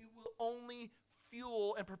that, it will only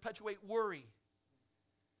fuel and perpetuate worry.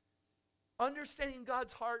 Understanding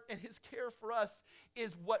God's heart and his care for us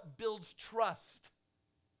is what builds trust.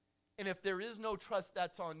 And if there is no trust,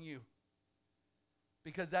 that's on you.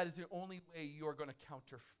 Because that is the only way you are going to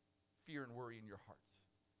counter fear and worry in your hearts.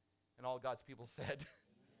 And all God's people said,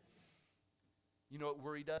 you know what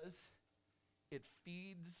worry does? It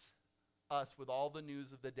feeds us with all the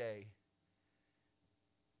news of the day.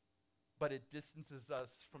 But it distances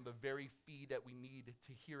us from the very feed that we need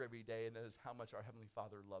to hear every day, and that is how much our Heavenly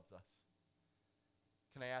Father loves us.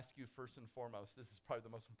 Can I ask you first and foremost, this is probably the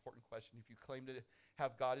most important question. If you claim to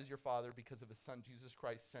have God as your Father because of his Son, Jesus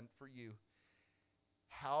Christ, sent for you,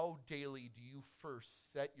 how daily do you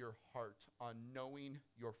first set your heart on knowing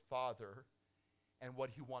your Father and what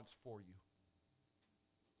he wants for you?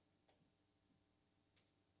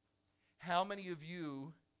 How many of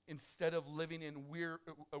you, instead of living in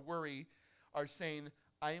worry, are saying,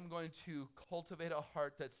 I am going to cultivate a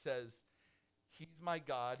heart that says, he's my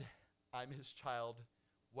God, I'm his child,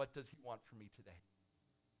 what does he want from me today?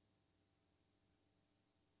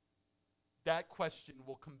 That question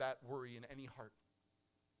will combat worry in any heart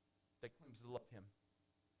that claims to love him.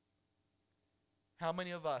 How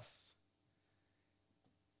many of us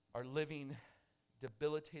are living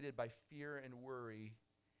debilitated by fear and worry,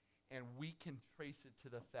 and we can trace it to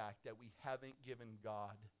the fact that we haven't given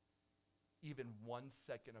God even 1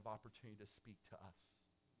 second of opportunity to speak to us?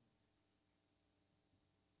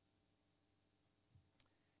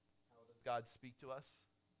 How does God speak to us?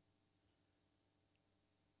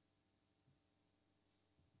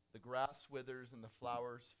 The grass withers and the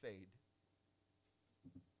flowers fade,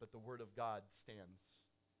 but the word of God stands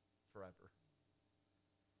forever.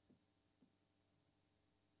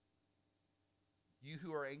 You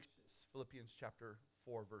who are anxious, Philippians chapter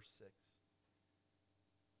 4, verse 6.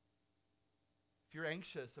 If you're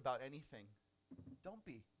anxious about anything, don't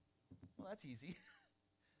be. Well, that's easy.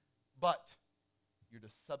 But you're to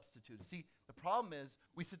substitute it. See, the problem is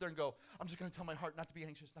we sit there and go, I'm just going to tell my heart not to be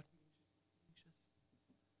anxious, not to be anxious.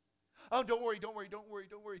 Oh, don't worry, don't worry, don't worry,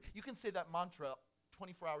 don't worry. You can say that mantra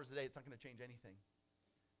 24 hours a day. It's not going to change anything.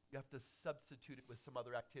 You have to substitute it with some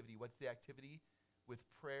other activity. What's the activity? With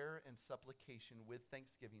prayer and supplication, with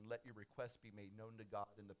thanksgiving, let your requests be made known to God,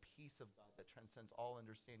 and the peace of God that transcends all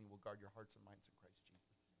understanding will guard your hearts and minds in Christ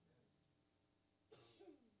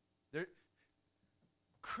Jesus.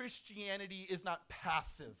 Christianity is not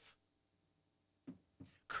passive.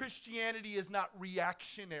 Christianity is not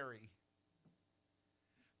reactionary.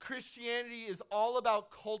 Christianity is all about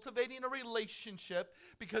cultivating a relationship,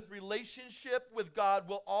 because relationship with God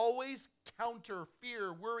will always counter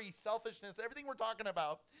fear, worry, selfishness, everything we're talking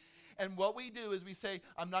about. And what we do is we say,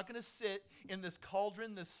 I'm not going to sit in this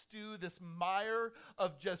cauldron, this stew, this mire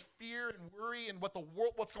of just fear and worry and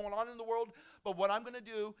what's going on in the world. But what I'm going to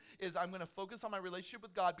do is I'm going to focus on my relationship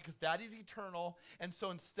with God, because that is eternal. And so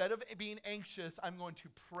instead of being anxious, I'm going to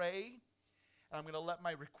pray. I'm going to let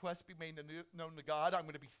my requests be made known to God. I'm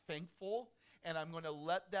going to be thankful, and I'm going to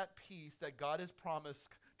let that peace that God has promised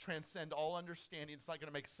transcend all understanding. It's not going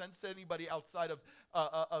to make sense to anybody outside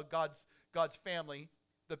of God's family.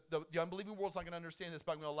 The unbelieving world's not going to understand this,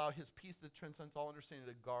 but I'm going to allow his peace that transcends all understanding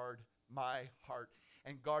to guard my heart.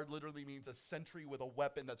 And guard literally means a sentry with a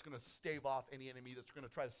weapon that's going to stave off any enemy that's going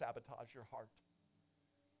to try to sabotage your heart.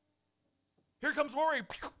 Here comes worry.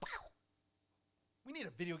 We need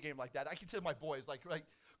a video game like that. I can tell my boys, like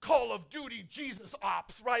Call of Duty Jesus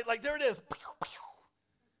Ops, right? Like, there it is.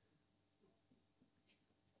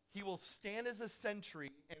 He will stand as a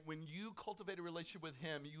sentry, and when you cultivate a relationship with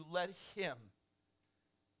him, you let him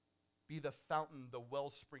be the fountain, the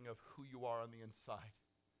wellspring of who you are on the inside.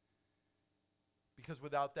 Because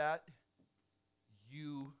without that,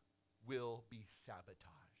 you will be sabotaged.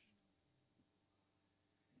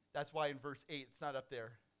 That's why in verse 8, it's not up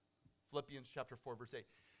there, Philippians chapter 4, verse 8.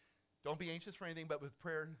 Don't be anxious for anything, but with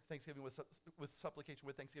prayer and thanksgiving, with supplication,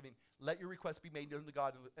 with thanksgiving, let your requests be made known to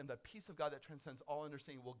God, and the peace of God that transcends all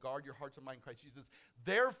understanding will guard your hearts and mind in Christ Jesus.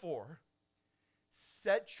 Therefore,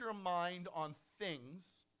 set your mind on things.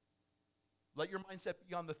 Let your mindset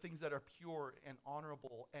be on the things that are pure and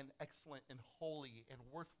honorable and excellent and holy and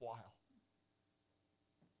worthwhile.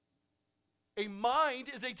 A mind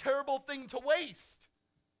is a terrible thing to waste.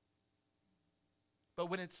 But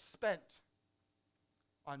when it's spent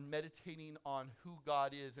on meditating on who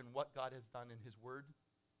God is and what God has done in his word,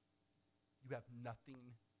 you have nothing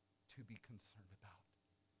to be concerned about.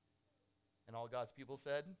 And all God's people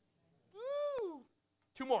said, woo!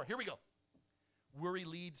 2 more, here we go. Worry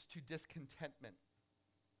leads to discontentment.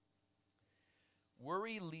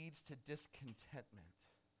 Worry leads to discontentment.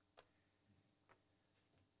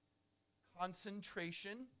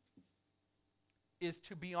 Concentration is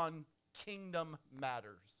to be on kingdom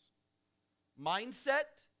matters.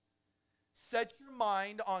 Mindset, set your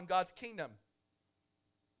mind on God's kingdom.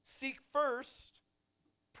 Seek first,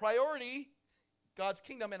 priority, God's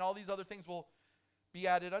kingdom, and all these other things will be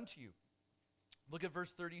added unto you. Look at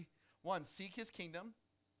verse 31. Seek his kingdom.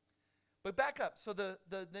 But back up. So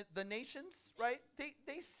the nations, right?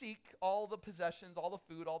 They seek all the possessions, all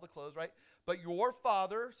the food, all the clothes, right? But your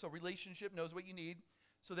Father, so relationship, knows what you need.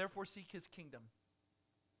 So therefore seek his kingdom.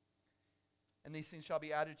 And these things shall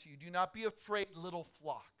be added to you. Do not be afraid, little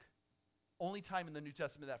flock. Only time in the New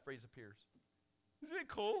Testament that phrase appears. Isn't it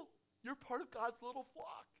cool? You're part of God's little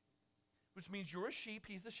flock. Which means you're a sheep,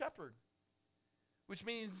 he's the shepherd. Which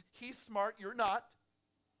means he's smart, you're not.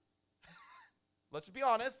 Let's be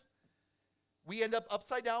honest. We end up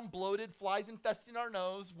upside down, bloated, flies infesting our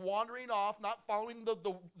nose, wandering off, not following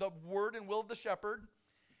the word and will of the shepherd.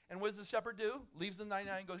 And what does the shepherd do? Leaves the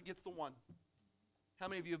 99 and goes and gets the one. How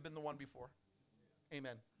many of you have been the one before?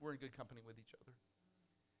 Amen. We're in good company with each other.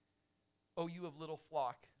 Oh, you of little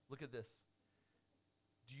flock, look at this.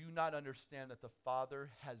 Do you not understand that the Father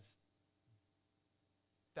has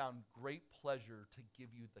found great pleasure to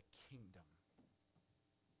give you the kingdom?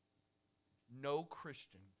 No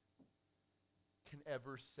Christian can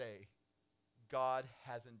ever say, God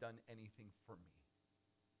hasn't done anything for me.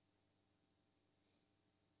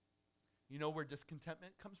 You know where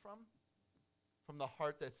discontentment comes from? From the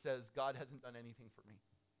heart that says, God hasn't done anything for me.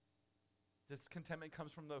 Discontentment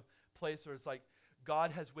comes from the place where it's like,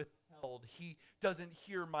 God has withheld. He doesn't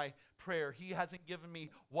hear my prayer. He hasn't given me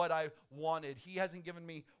what I wanted. He hasn't given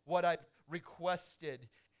me what I've requested.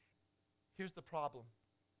 Here's the problem.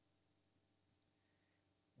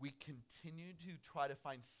 We continue to try to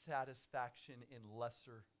find satisfaction in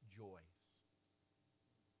lesser joys.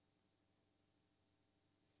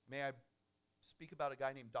 May I speak about a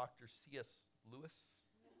guy named Dr. C.S. Lewis?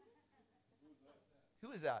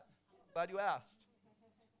 Who is that? Glad you asked.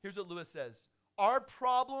 Here's what Lewis says. Our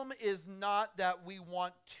problem is not that we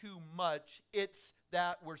want too much. It's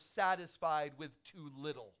that we're satisfied with too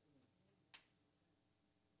little.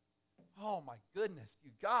 Oh my goodness,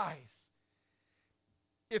 you guys.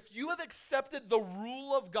 If you have accepted the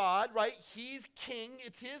rule of God, right? He's king.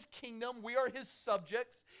 It's his kingdom. We are his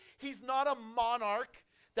subjects. He's not a monarch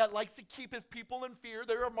that likes to keep his people in fear.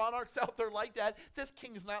 There are monarchs out there like that. This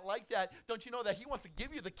king is not like that. Don't you know that he wants to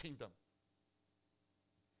give you the kingdom?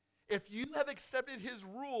 If you have accepted his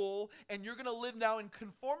rule and you're going to live now in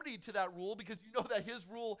conformity to that rule because you know that his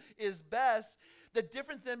rule is best, the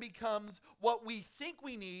difference then becomes what we think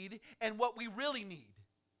we need and what we really need.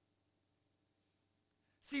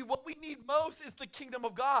 See, what we need most is the kingdom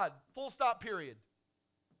of God. Full stop, period.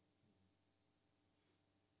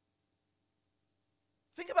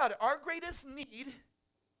 Think about it. Our greatest need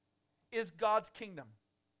is God's kingdom.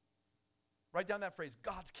 Write down that phrase,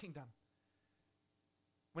 God's kingdom.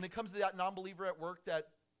 When it comes to that non-believer at work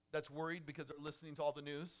that's worried because they're listening to all the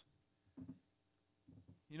news,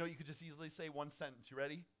 you know, you could just easily say one sentence. You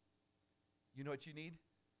ready? You know what you need?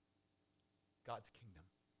 God's kingdom.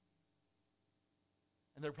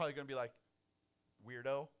 And they're probably going to be like,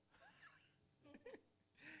 weirdo,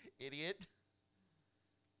 idiot.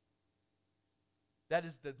 That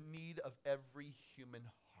is the need of every human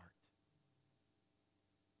heart.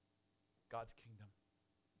 God's kingdom.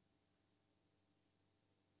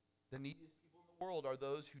 The neediest people in the world are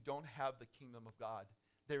those who don't have the kingdom of God.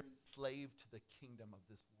 They're enslaved to the kingdom of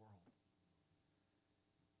this world.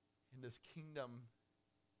 And this kingdom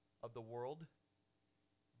of the world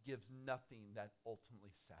gives nothing that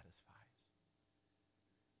ultimately satisfies.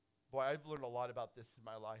 Boy, I've learned a lot about this in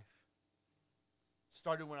my life.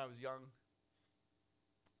 Started when I was young.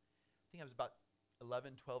 I think I was about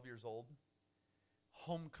 11, 12 years old.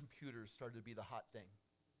 Home computers started to be the hot thing.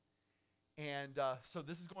 And so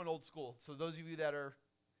this is going old school. So those of you that are,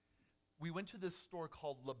 we went to this store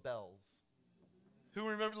called LaBelle's. Who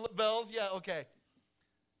remember LaBelle's? Yeah, okay.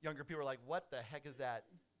 Younger people are like, what the heck is that?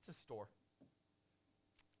 It's a store.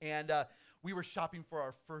 And we were shopping for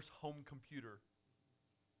our first home computer,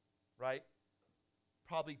 right?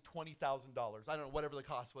 Probably $20,000. I don't know, whatever the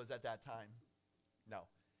cost was at that time. No.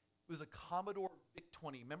 It was a Commodore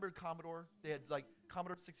VIC-20. Remember Commodore? They had like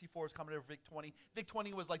Commodore 64s, Commodore VIC-20.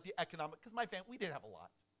 VIC-20 was like the economic, because my family, we didn't have a lot.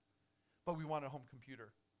 But we wanted a home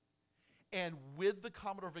computer. And with the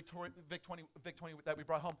Commodore VIC-20 that we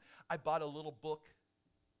brought home, I bought a little book,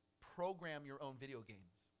 Program Your Own Video Games.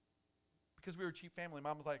 Because we were a cheap family.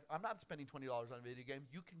 Mom was like, I'm not spending $20 on a video game.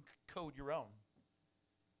 You can code your own.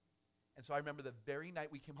 And so I remember the very night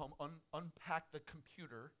we came home, unpacked the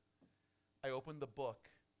computer, I opened the book,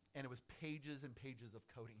 and it was pages and pages of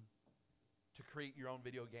coding to create your own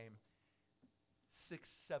video game. 6,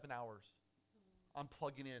 7 hours. I'm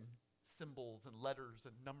plugging in symbols and letters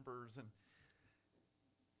and numbers.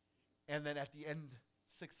 And then at the end,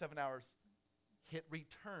 6, 7 hours, hit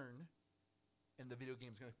return, and the video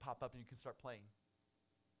game's going to pop up and you can start playing.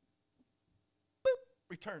 Boop,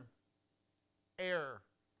 return. Error.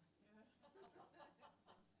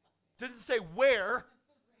 Doesn't say where.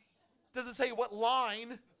 Doesn't say what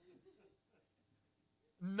line.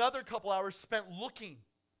 Another couple hours spent looking,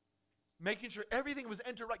 making sure everything was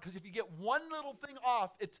entered right. Because if you get one little thing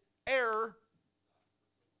off, it's error.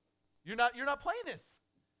 You're not playing this.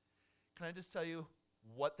 Can I just tell you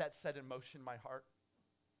what that set in motion in my heart?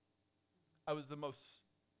 I was the most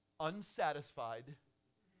unsatisfied,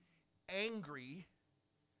 angry,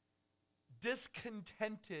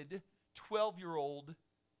 discontented 12-year-old,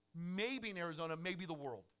 maybe in Arizona, maybe the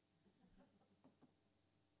world.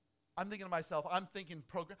 I'm thinking to myself, I'm thinking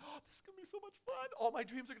program, oh, this is going to be so much fun. All my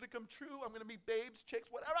dreams are going to come true. I'm going to meet babes, chicks,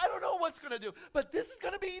 whatever. I don't know what's going to do. But this is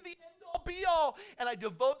going to be the end-all, be-all. And I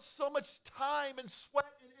devote so much time and sweat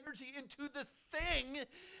and energy into this thing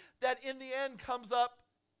that in the end comes up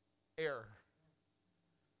error.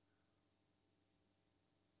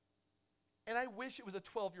 And I wish it was a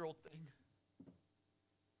 12-year-old thing.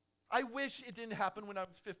 I wish it didn't happen when I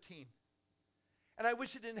was 15. And I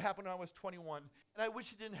wish it didn't happen when I was 21. And I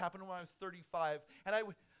wish it didn't happen when I was 35.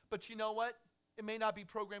 But you know what? It may not be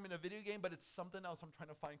programming a video game, but it's something else I'm trying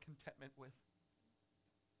to find contentment with.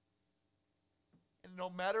 And no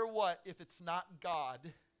matter what, if it's not God,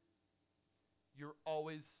 you're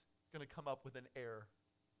always going to come up with an error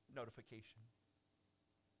notification.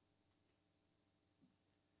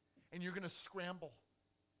 And you're going to scramble.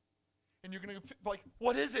 And you're going to like,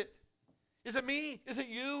 what is it? Is it me? Is it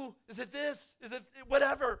you? Is it this? Is it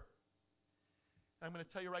whatever? And I'm going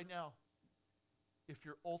to tell you right now, if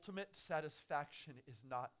your ultimate satisfaction is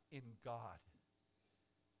not in God,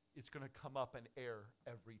 it's going to come up an error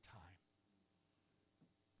every time.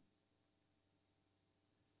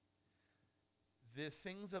 The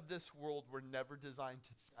things of this world were never designed to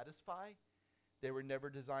satisfy. They were never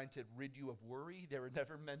designed to rid you of worry. They were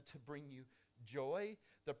never meant to bring you joy.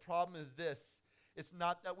 The problem is this. It's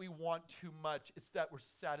not that we want too much. It's that we're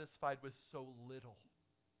satisfied with so little.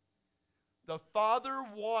 The Father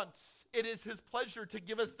wants, it is his pleasure to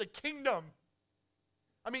give us the kingdom.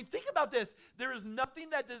 I mean, think about this. There is nothing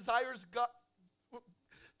that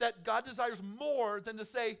God desires more than to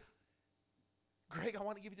say, Greg, I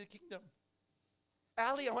want to give you the kingdom.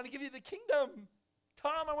 Allie, I want to give you the kingdom.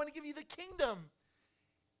 Tom, I want to give you the kingdom.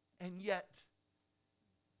 And yet,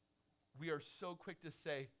 we are so quick to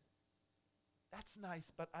say, that's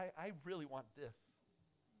nice, but I really want this.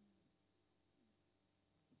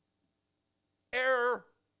 Error.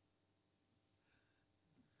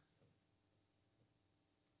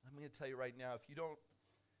 I'm going to tell you right now, if you don't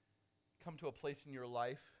come to a place in your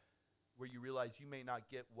life where you realize you may not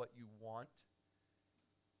get what you want,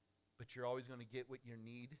 but you're always going to get what you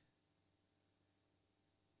need,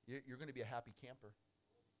 you're going to be a happy camper.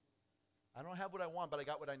 I don't have what I want, but I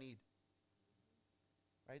got what I need.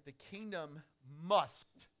 Right? The kingdom must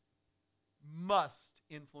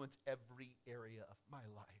influence every area of my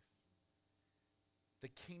life. The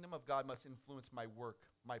kingdom of God must influence my work,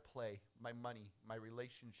 my play, my money, my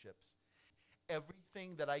relationships.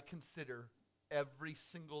 Everything that I consider every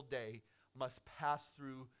single day must pass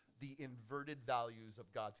through the inverted values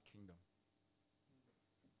of God's kingdom.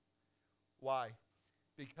 Why?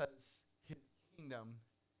 Because his kingdom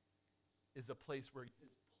is a place where his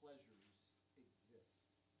pleasures exist.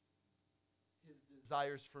 His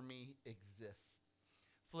desires for me exist.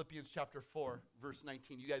 Philippians chapter 4, verse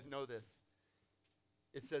 19. You guys know this.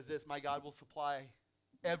 It says this, my God will supply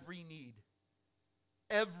every need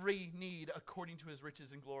according to his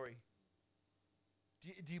riches and glory.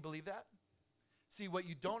 Do you believe that? See, what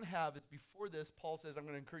you don't have is before this, Paul says, I'm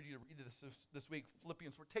going to encourage you to read this week,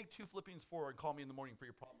 Philippians 4. Take 2 Philippians 4 and call me in the morning for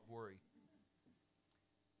your problem of worry.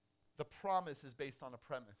 The promise is based on a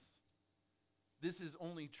premise. This is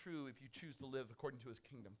only true if you choose to live according to his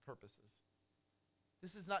kingdom purposes.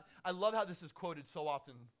 This is not, I love how this is quoted so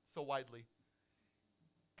often, so widely.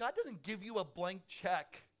 God doesn't give you a blank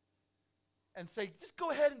check and say, just go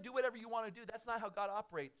ahead and do whatever you want to do. That's not how God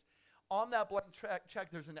operates. On that blank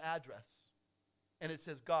check, there's an address. And it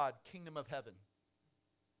says, God, kingdom of heaven.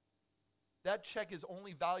 That check is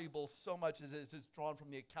only valuable so much as it's drawn from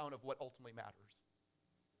the account of what ultimately matters.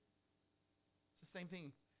 It's the same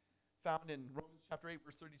thing found in Romans chapter 8,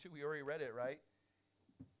 verse 32. We already read it, right?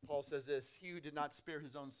 Paul says this, he who did not spare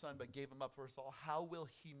his own son, but gave him up for us all, how will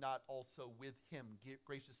he not also with him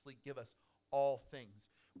graciously give us all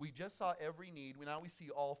things? We just saw every need. Now we see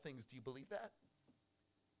all things. Do you believe that?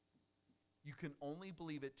 You can only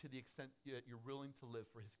believe it to the extent that you're willing to live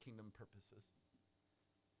for his kingdom purposes.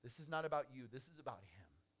 This is not about you. This is about him.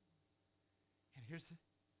 And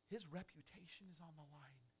his reputation is on the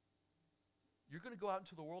line. You're going to go out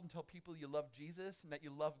into the world and tell people you love Jesus and that you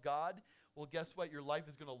love God. Well, guess what? Your life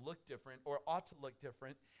is going to look different, or ought to look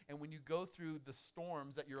different. And when you go through the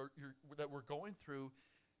storms that we're going through,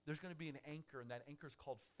 there's going to be an anchor, and that anchor is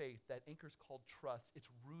called faith. That anchor is called trust. It's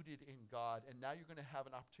rooted in God. And now you're going to have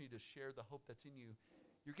an opportunity to share the hope that's in you.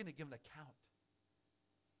 You're going to give an account.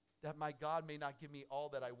 That my God may not give me all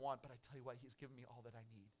that I want, but I tell you what, he's given me all that I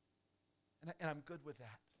need. And I'm good with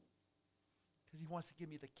that. Because he wants to give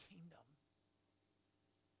me the kingdom.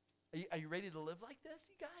 Are you ready to live like this,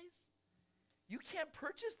 you guys? You can't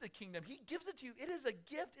purchase the kingdom. He gives it to you. It is a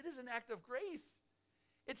gift. It is an act of grace.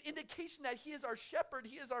 It's indication that he is our shepherd.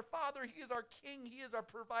 He is our father. He is our king. He is our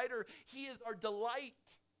provider. He is our delight.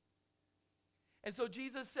 And so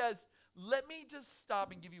Jesus says, let me just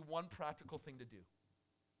stop and give you one practical thing to do.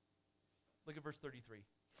 Look at verse 33.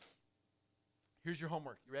 Here's your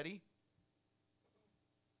homework. You ready?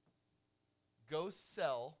 Go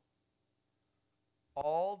sell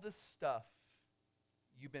all the stuff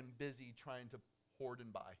you've been busy trying to hoard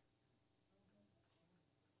and buy.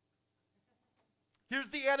 Here's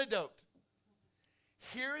the antidote.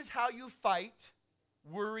 Here is how you fight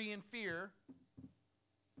worry and fear.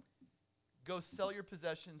 Go sell your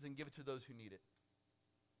possessions and give it to those who need it.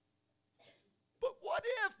 But what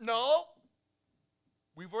if? No.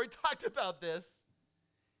 We've already talked about this.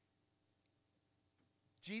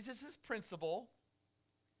 Jesus' principle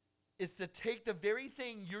is to take the very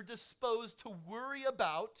thing you're disposed to worry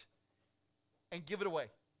about and give it away.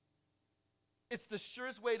 It's the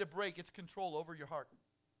surest way to break its control over your heart.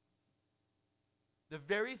 The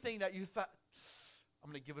very thing that you thought, I'm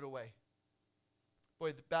going to give it away.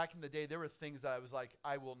 Boy, back in the day, there were things that I was like,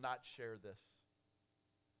 I will not share this.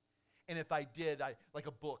 And if I did, like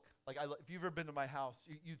a book. If you've ever been to my house,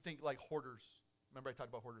 you think like hoarders. Remember I talked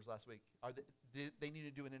about hoarders last week. They need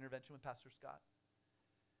to do an intervention with Pastor Scott.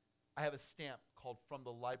 I have a stamp called From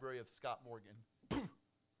the Library of Scott Morgan.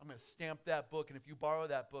 I'm going to stamp that book, and if you borrow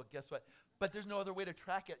that book, guess what? But there's no other way to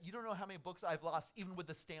track it. You don't know how many books I've lost, even with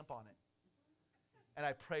the stamp on it. And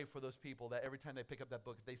I pray for those people that every time they pick up that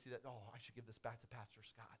book, if they see that, oh, I should give this back to Pastor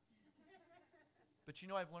Scott. But you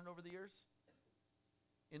know I've learned over the years?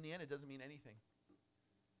 In the end, it doesn't mean anything.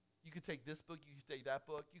 You could take this book, you could take that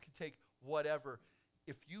book, you could take whatever.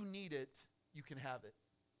 If you need it, you can have it.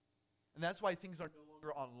 And that's why things are no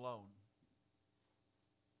longer on loan.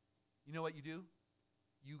 You know what you do?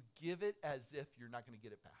 You give it as if you're not going to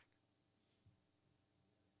get it back.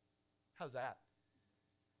 How's that?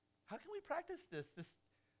 How can we practice this?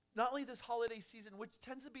 Not only this holiday season, which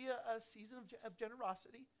tends to be a season of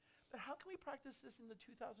generosity, but how can we practice this in the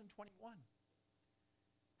 2021?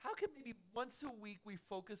 How can maybe once a week we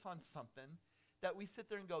focus on something that we sit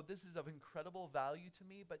there and go, this is of incredible value to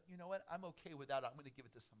me, but you know what? I'm okay with that. I'm going to give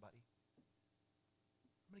it to somebody.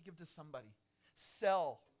 I'm going to give it to somebody.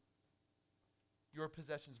 Sell your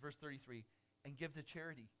possessions, verse 33, and give to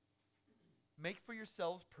charity. Make for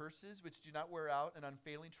yourselves purses which do not wear out, an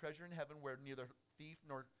unfailing treasure in heaven where neither thief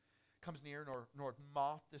nor comes near nor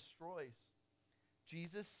moth destroys.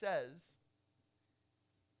 Jesus says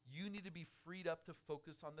you need to be freed up to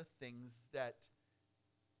focus on the things that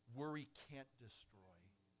worry can't destroy.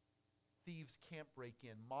 Thieves can't break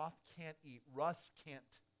in. Moth can't eat. Rust can't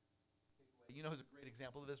take away. You know who's a great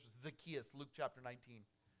example of this was Zacchaeus, Luke chapter 19.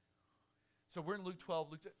 So we're in Luke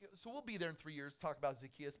 12. So we'll be there in 3 years to talk about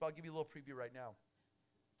Zacchaeus, but I'll give you a little preview right now.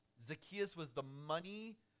 Zacchaeus was the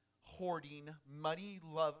money-hoarding,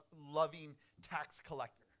 money-loving tax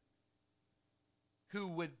collector. who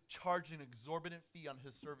would charge an exorbitant fee on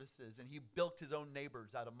his services, and he bilked his own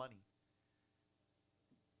neighbors out of money.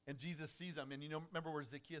 And Jesus sees him, and remember where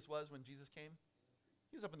Zacchaeus was when Jesus came?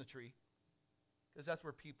 He was up in the tree. Because that's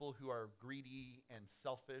where people who are greedy and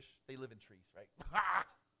selfish, they live in trees, right? Ah!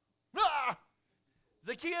 Ah!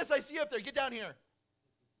 Zacchaeus, I see you up there. Get down here.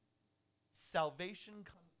 Salvation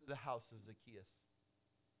comes to the house of Zacchaeus.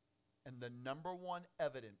 And the number one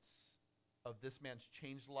evidence of this man's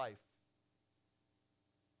changed life,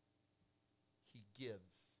 he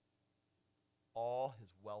gives all his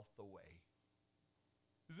wealth away.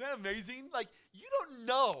 Isn't that amazing? Like, you don't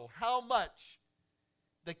know how much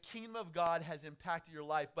the kingdom of God has impacted your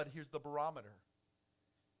life, but here's the barometer.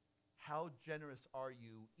 How generous are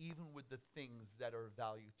you even with the things that are of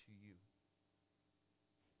value to you?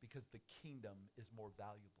 Because the kingdom is more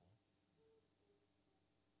valuable.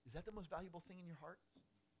 Is that the most valuable thing in your heart?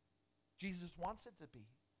 Jesus wants it to be.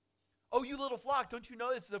 Oh, you little flock, don't you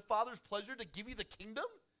know it's the Father's pleasure to give you the kingdom?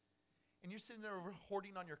 And you're sitting there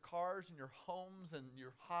hoarding on your cars and your homes and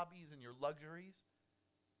your hobbies and your luxuries.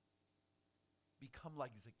 Become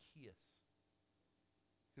like Zacchaeus,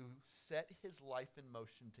 who set his life in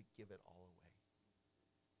motion to give it all away.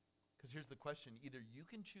 Because here's the question. Either you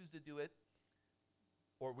can choose to do it,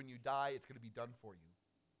 or when you die, it's going to be done for you.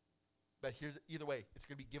 But either way, it's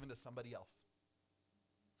going to be given to somebody else.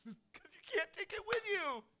 Because you can't take it with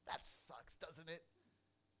you. That sucks, doesn't it?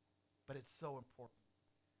 But it's so important.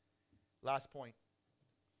 Last point.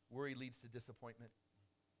 Worry leads to disappointment.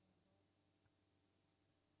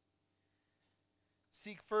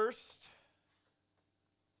 Seek first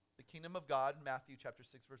the kingdom of God, Matthew chapter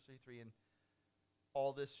 6, verse 33, and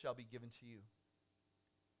all this shall be given to you.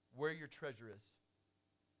 Where your treasure is,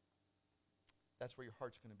 that's where your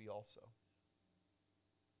heart's going to be also.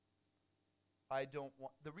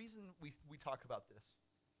 The reason we talk about this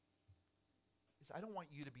is I don't want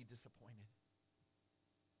you to be disappointed.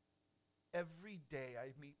 Every day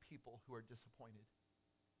I meet people who are disappointed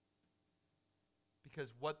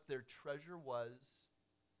because what their treasure was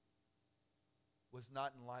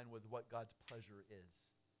not in line with what God's pleasure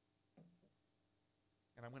is.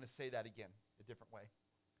 And I'm going to say that again, a different way.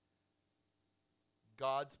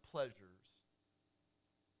 God's pleasures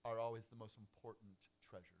are always the most important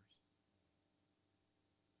treasures.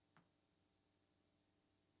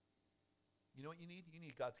 You know what you need? You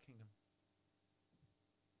need God's kingdom.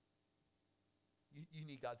 You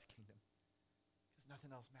need God's kingdom because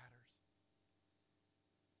nothing else matters.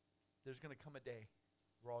 There's going to come a day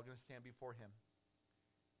we're all going to stand before him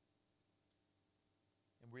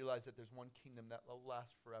and realize that there's one kingdom that will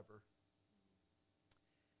last forever.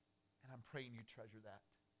 And I'm praying you treasure that.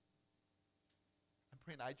 I'm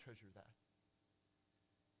praying I treasure that.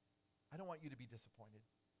 I don't want you to be disappointed.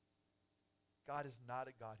 God is not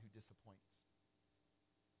a God who disappoints,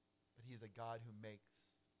 but he is a God who makes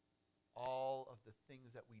all of the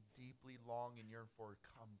things that we deeply long and yearn for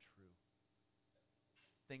come true.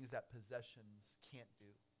 Things that possessions can't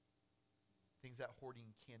do. Things that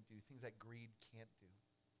hoarding can't do. Things that greed can't do.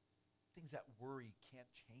 Things that worry can't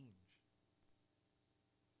change.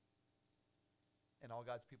 And all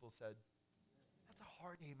God's people said, that's a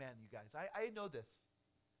hard amen, you guys. I know this.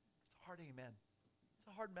 It's a hard amen. It's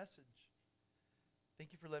a hard message.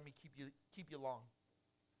 Thank you for letting me keep you long.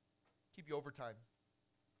 Keep you overtime.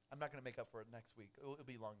 I'm not going to make up for it next week. It'll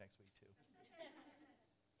be long next week too.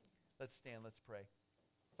 Let's stand. Let's pray.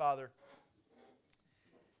 Father,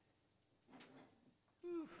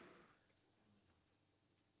 whew.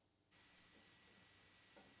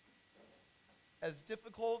 As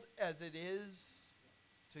difficult as it is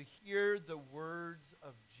to hear the words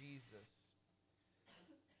of Jesus,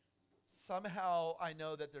 somehow I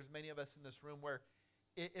know that there's many of us in this room where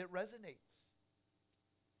it resonates.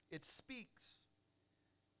 It speaks.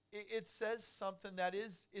 It says something that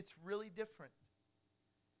it's really different.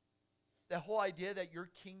 The whole idea that your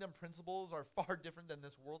kingdom principles are far different than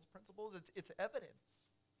this world's principles, it's evidence.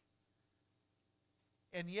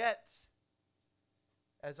 And yet,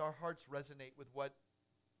 as our hearts resonate with what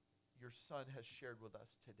your Son has shared with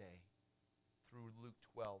us today through Luke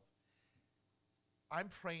 12, I'm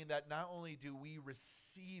praying that not only do we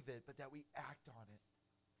receive it, but that we act on it.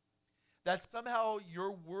 That somehow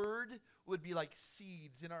your word would be like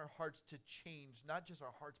seeds in our hearts to change, not just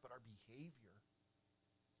our hearts, but our behavior,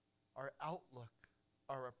 our outlook,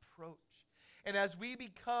 our approach. And as we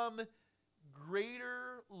become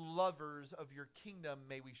greater lovers of your kingdom,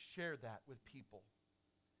 may we share that with people.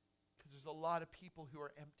 Because there's a lot of people who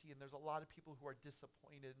are empty, and there's a lot of people who are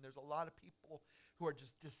disappointed, and there's a lot of people who are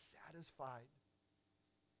just dissatisfied.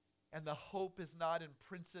 And the hope is not in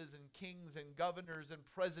princes and kings and governors and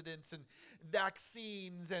presidents and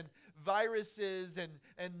vaccines and viruses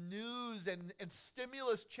and news and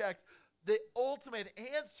stimulus checks. The ultimate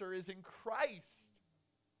answer is in Christ,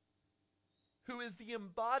 who is the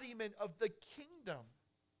embodiment of the kingdom,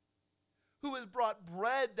 who has brought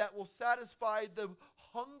bread that will satisfy the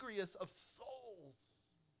hungriest of souls.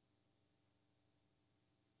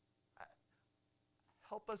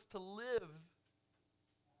 Help us to live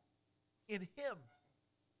in him,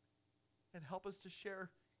 and help us to share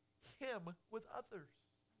him with others.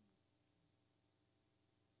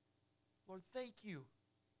 Lord, thank you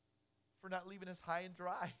for not leaving us high and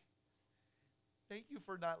dry. Thank you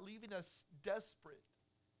for not leaving us desperate,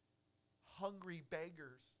 hungry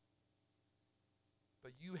beggars.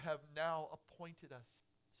 But you have now appointed us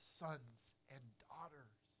sons and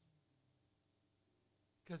daughters,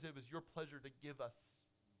 because it was your pleasure to give us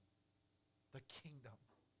the kingdom.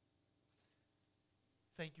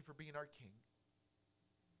 Thank you for being our King.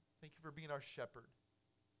 Thank you for being our shepherd.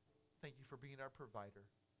 Thank you for being our provider.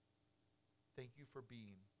 Thank you for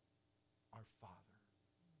being our Father.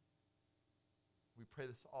 We pray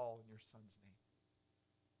this all in your Son's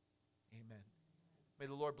name. Amen. May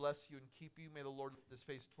the Lord bless you and keep you. May the Lord lift his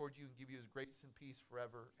face toward you and give you his grace and peace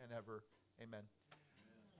forever and ever. Amen.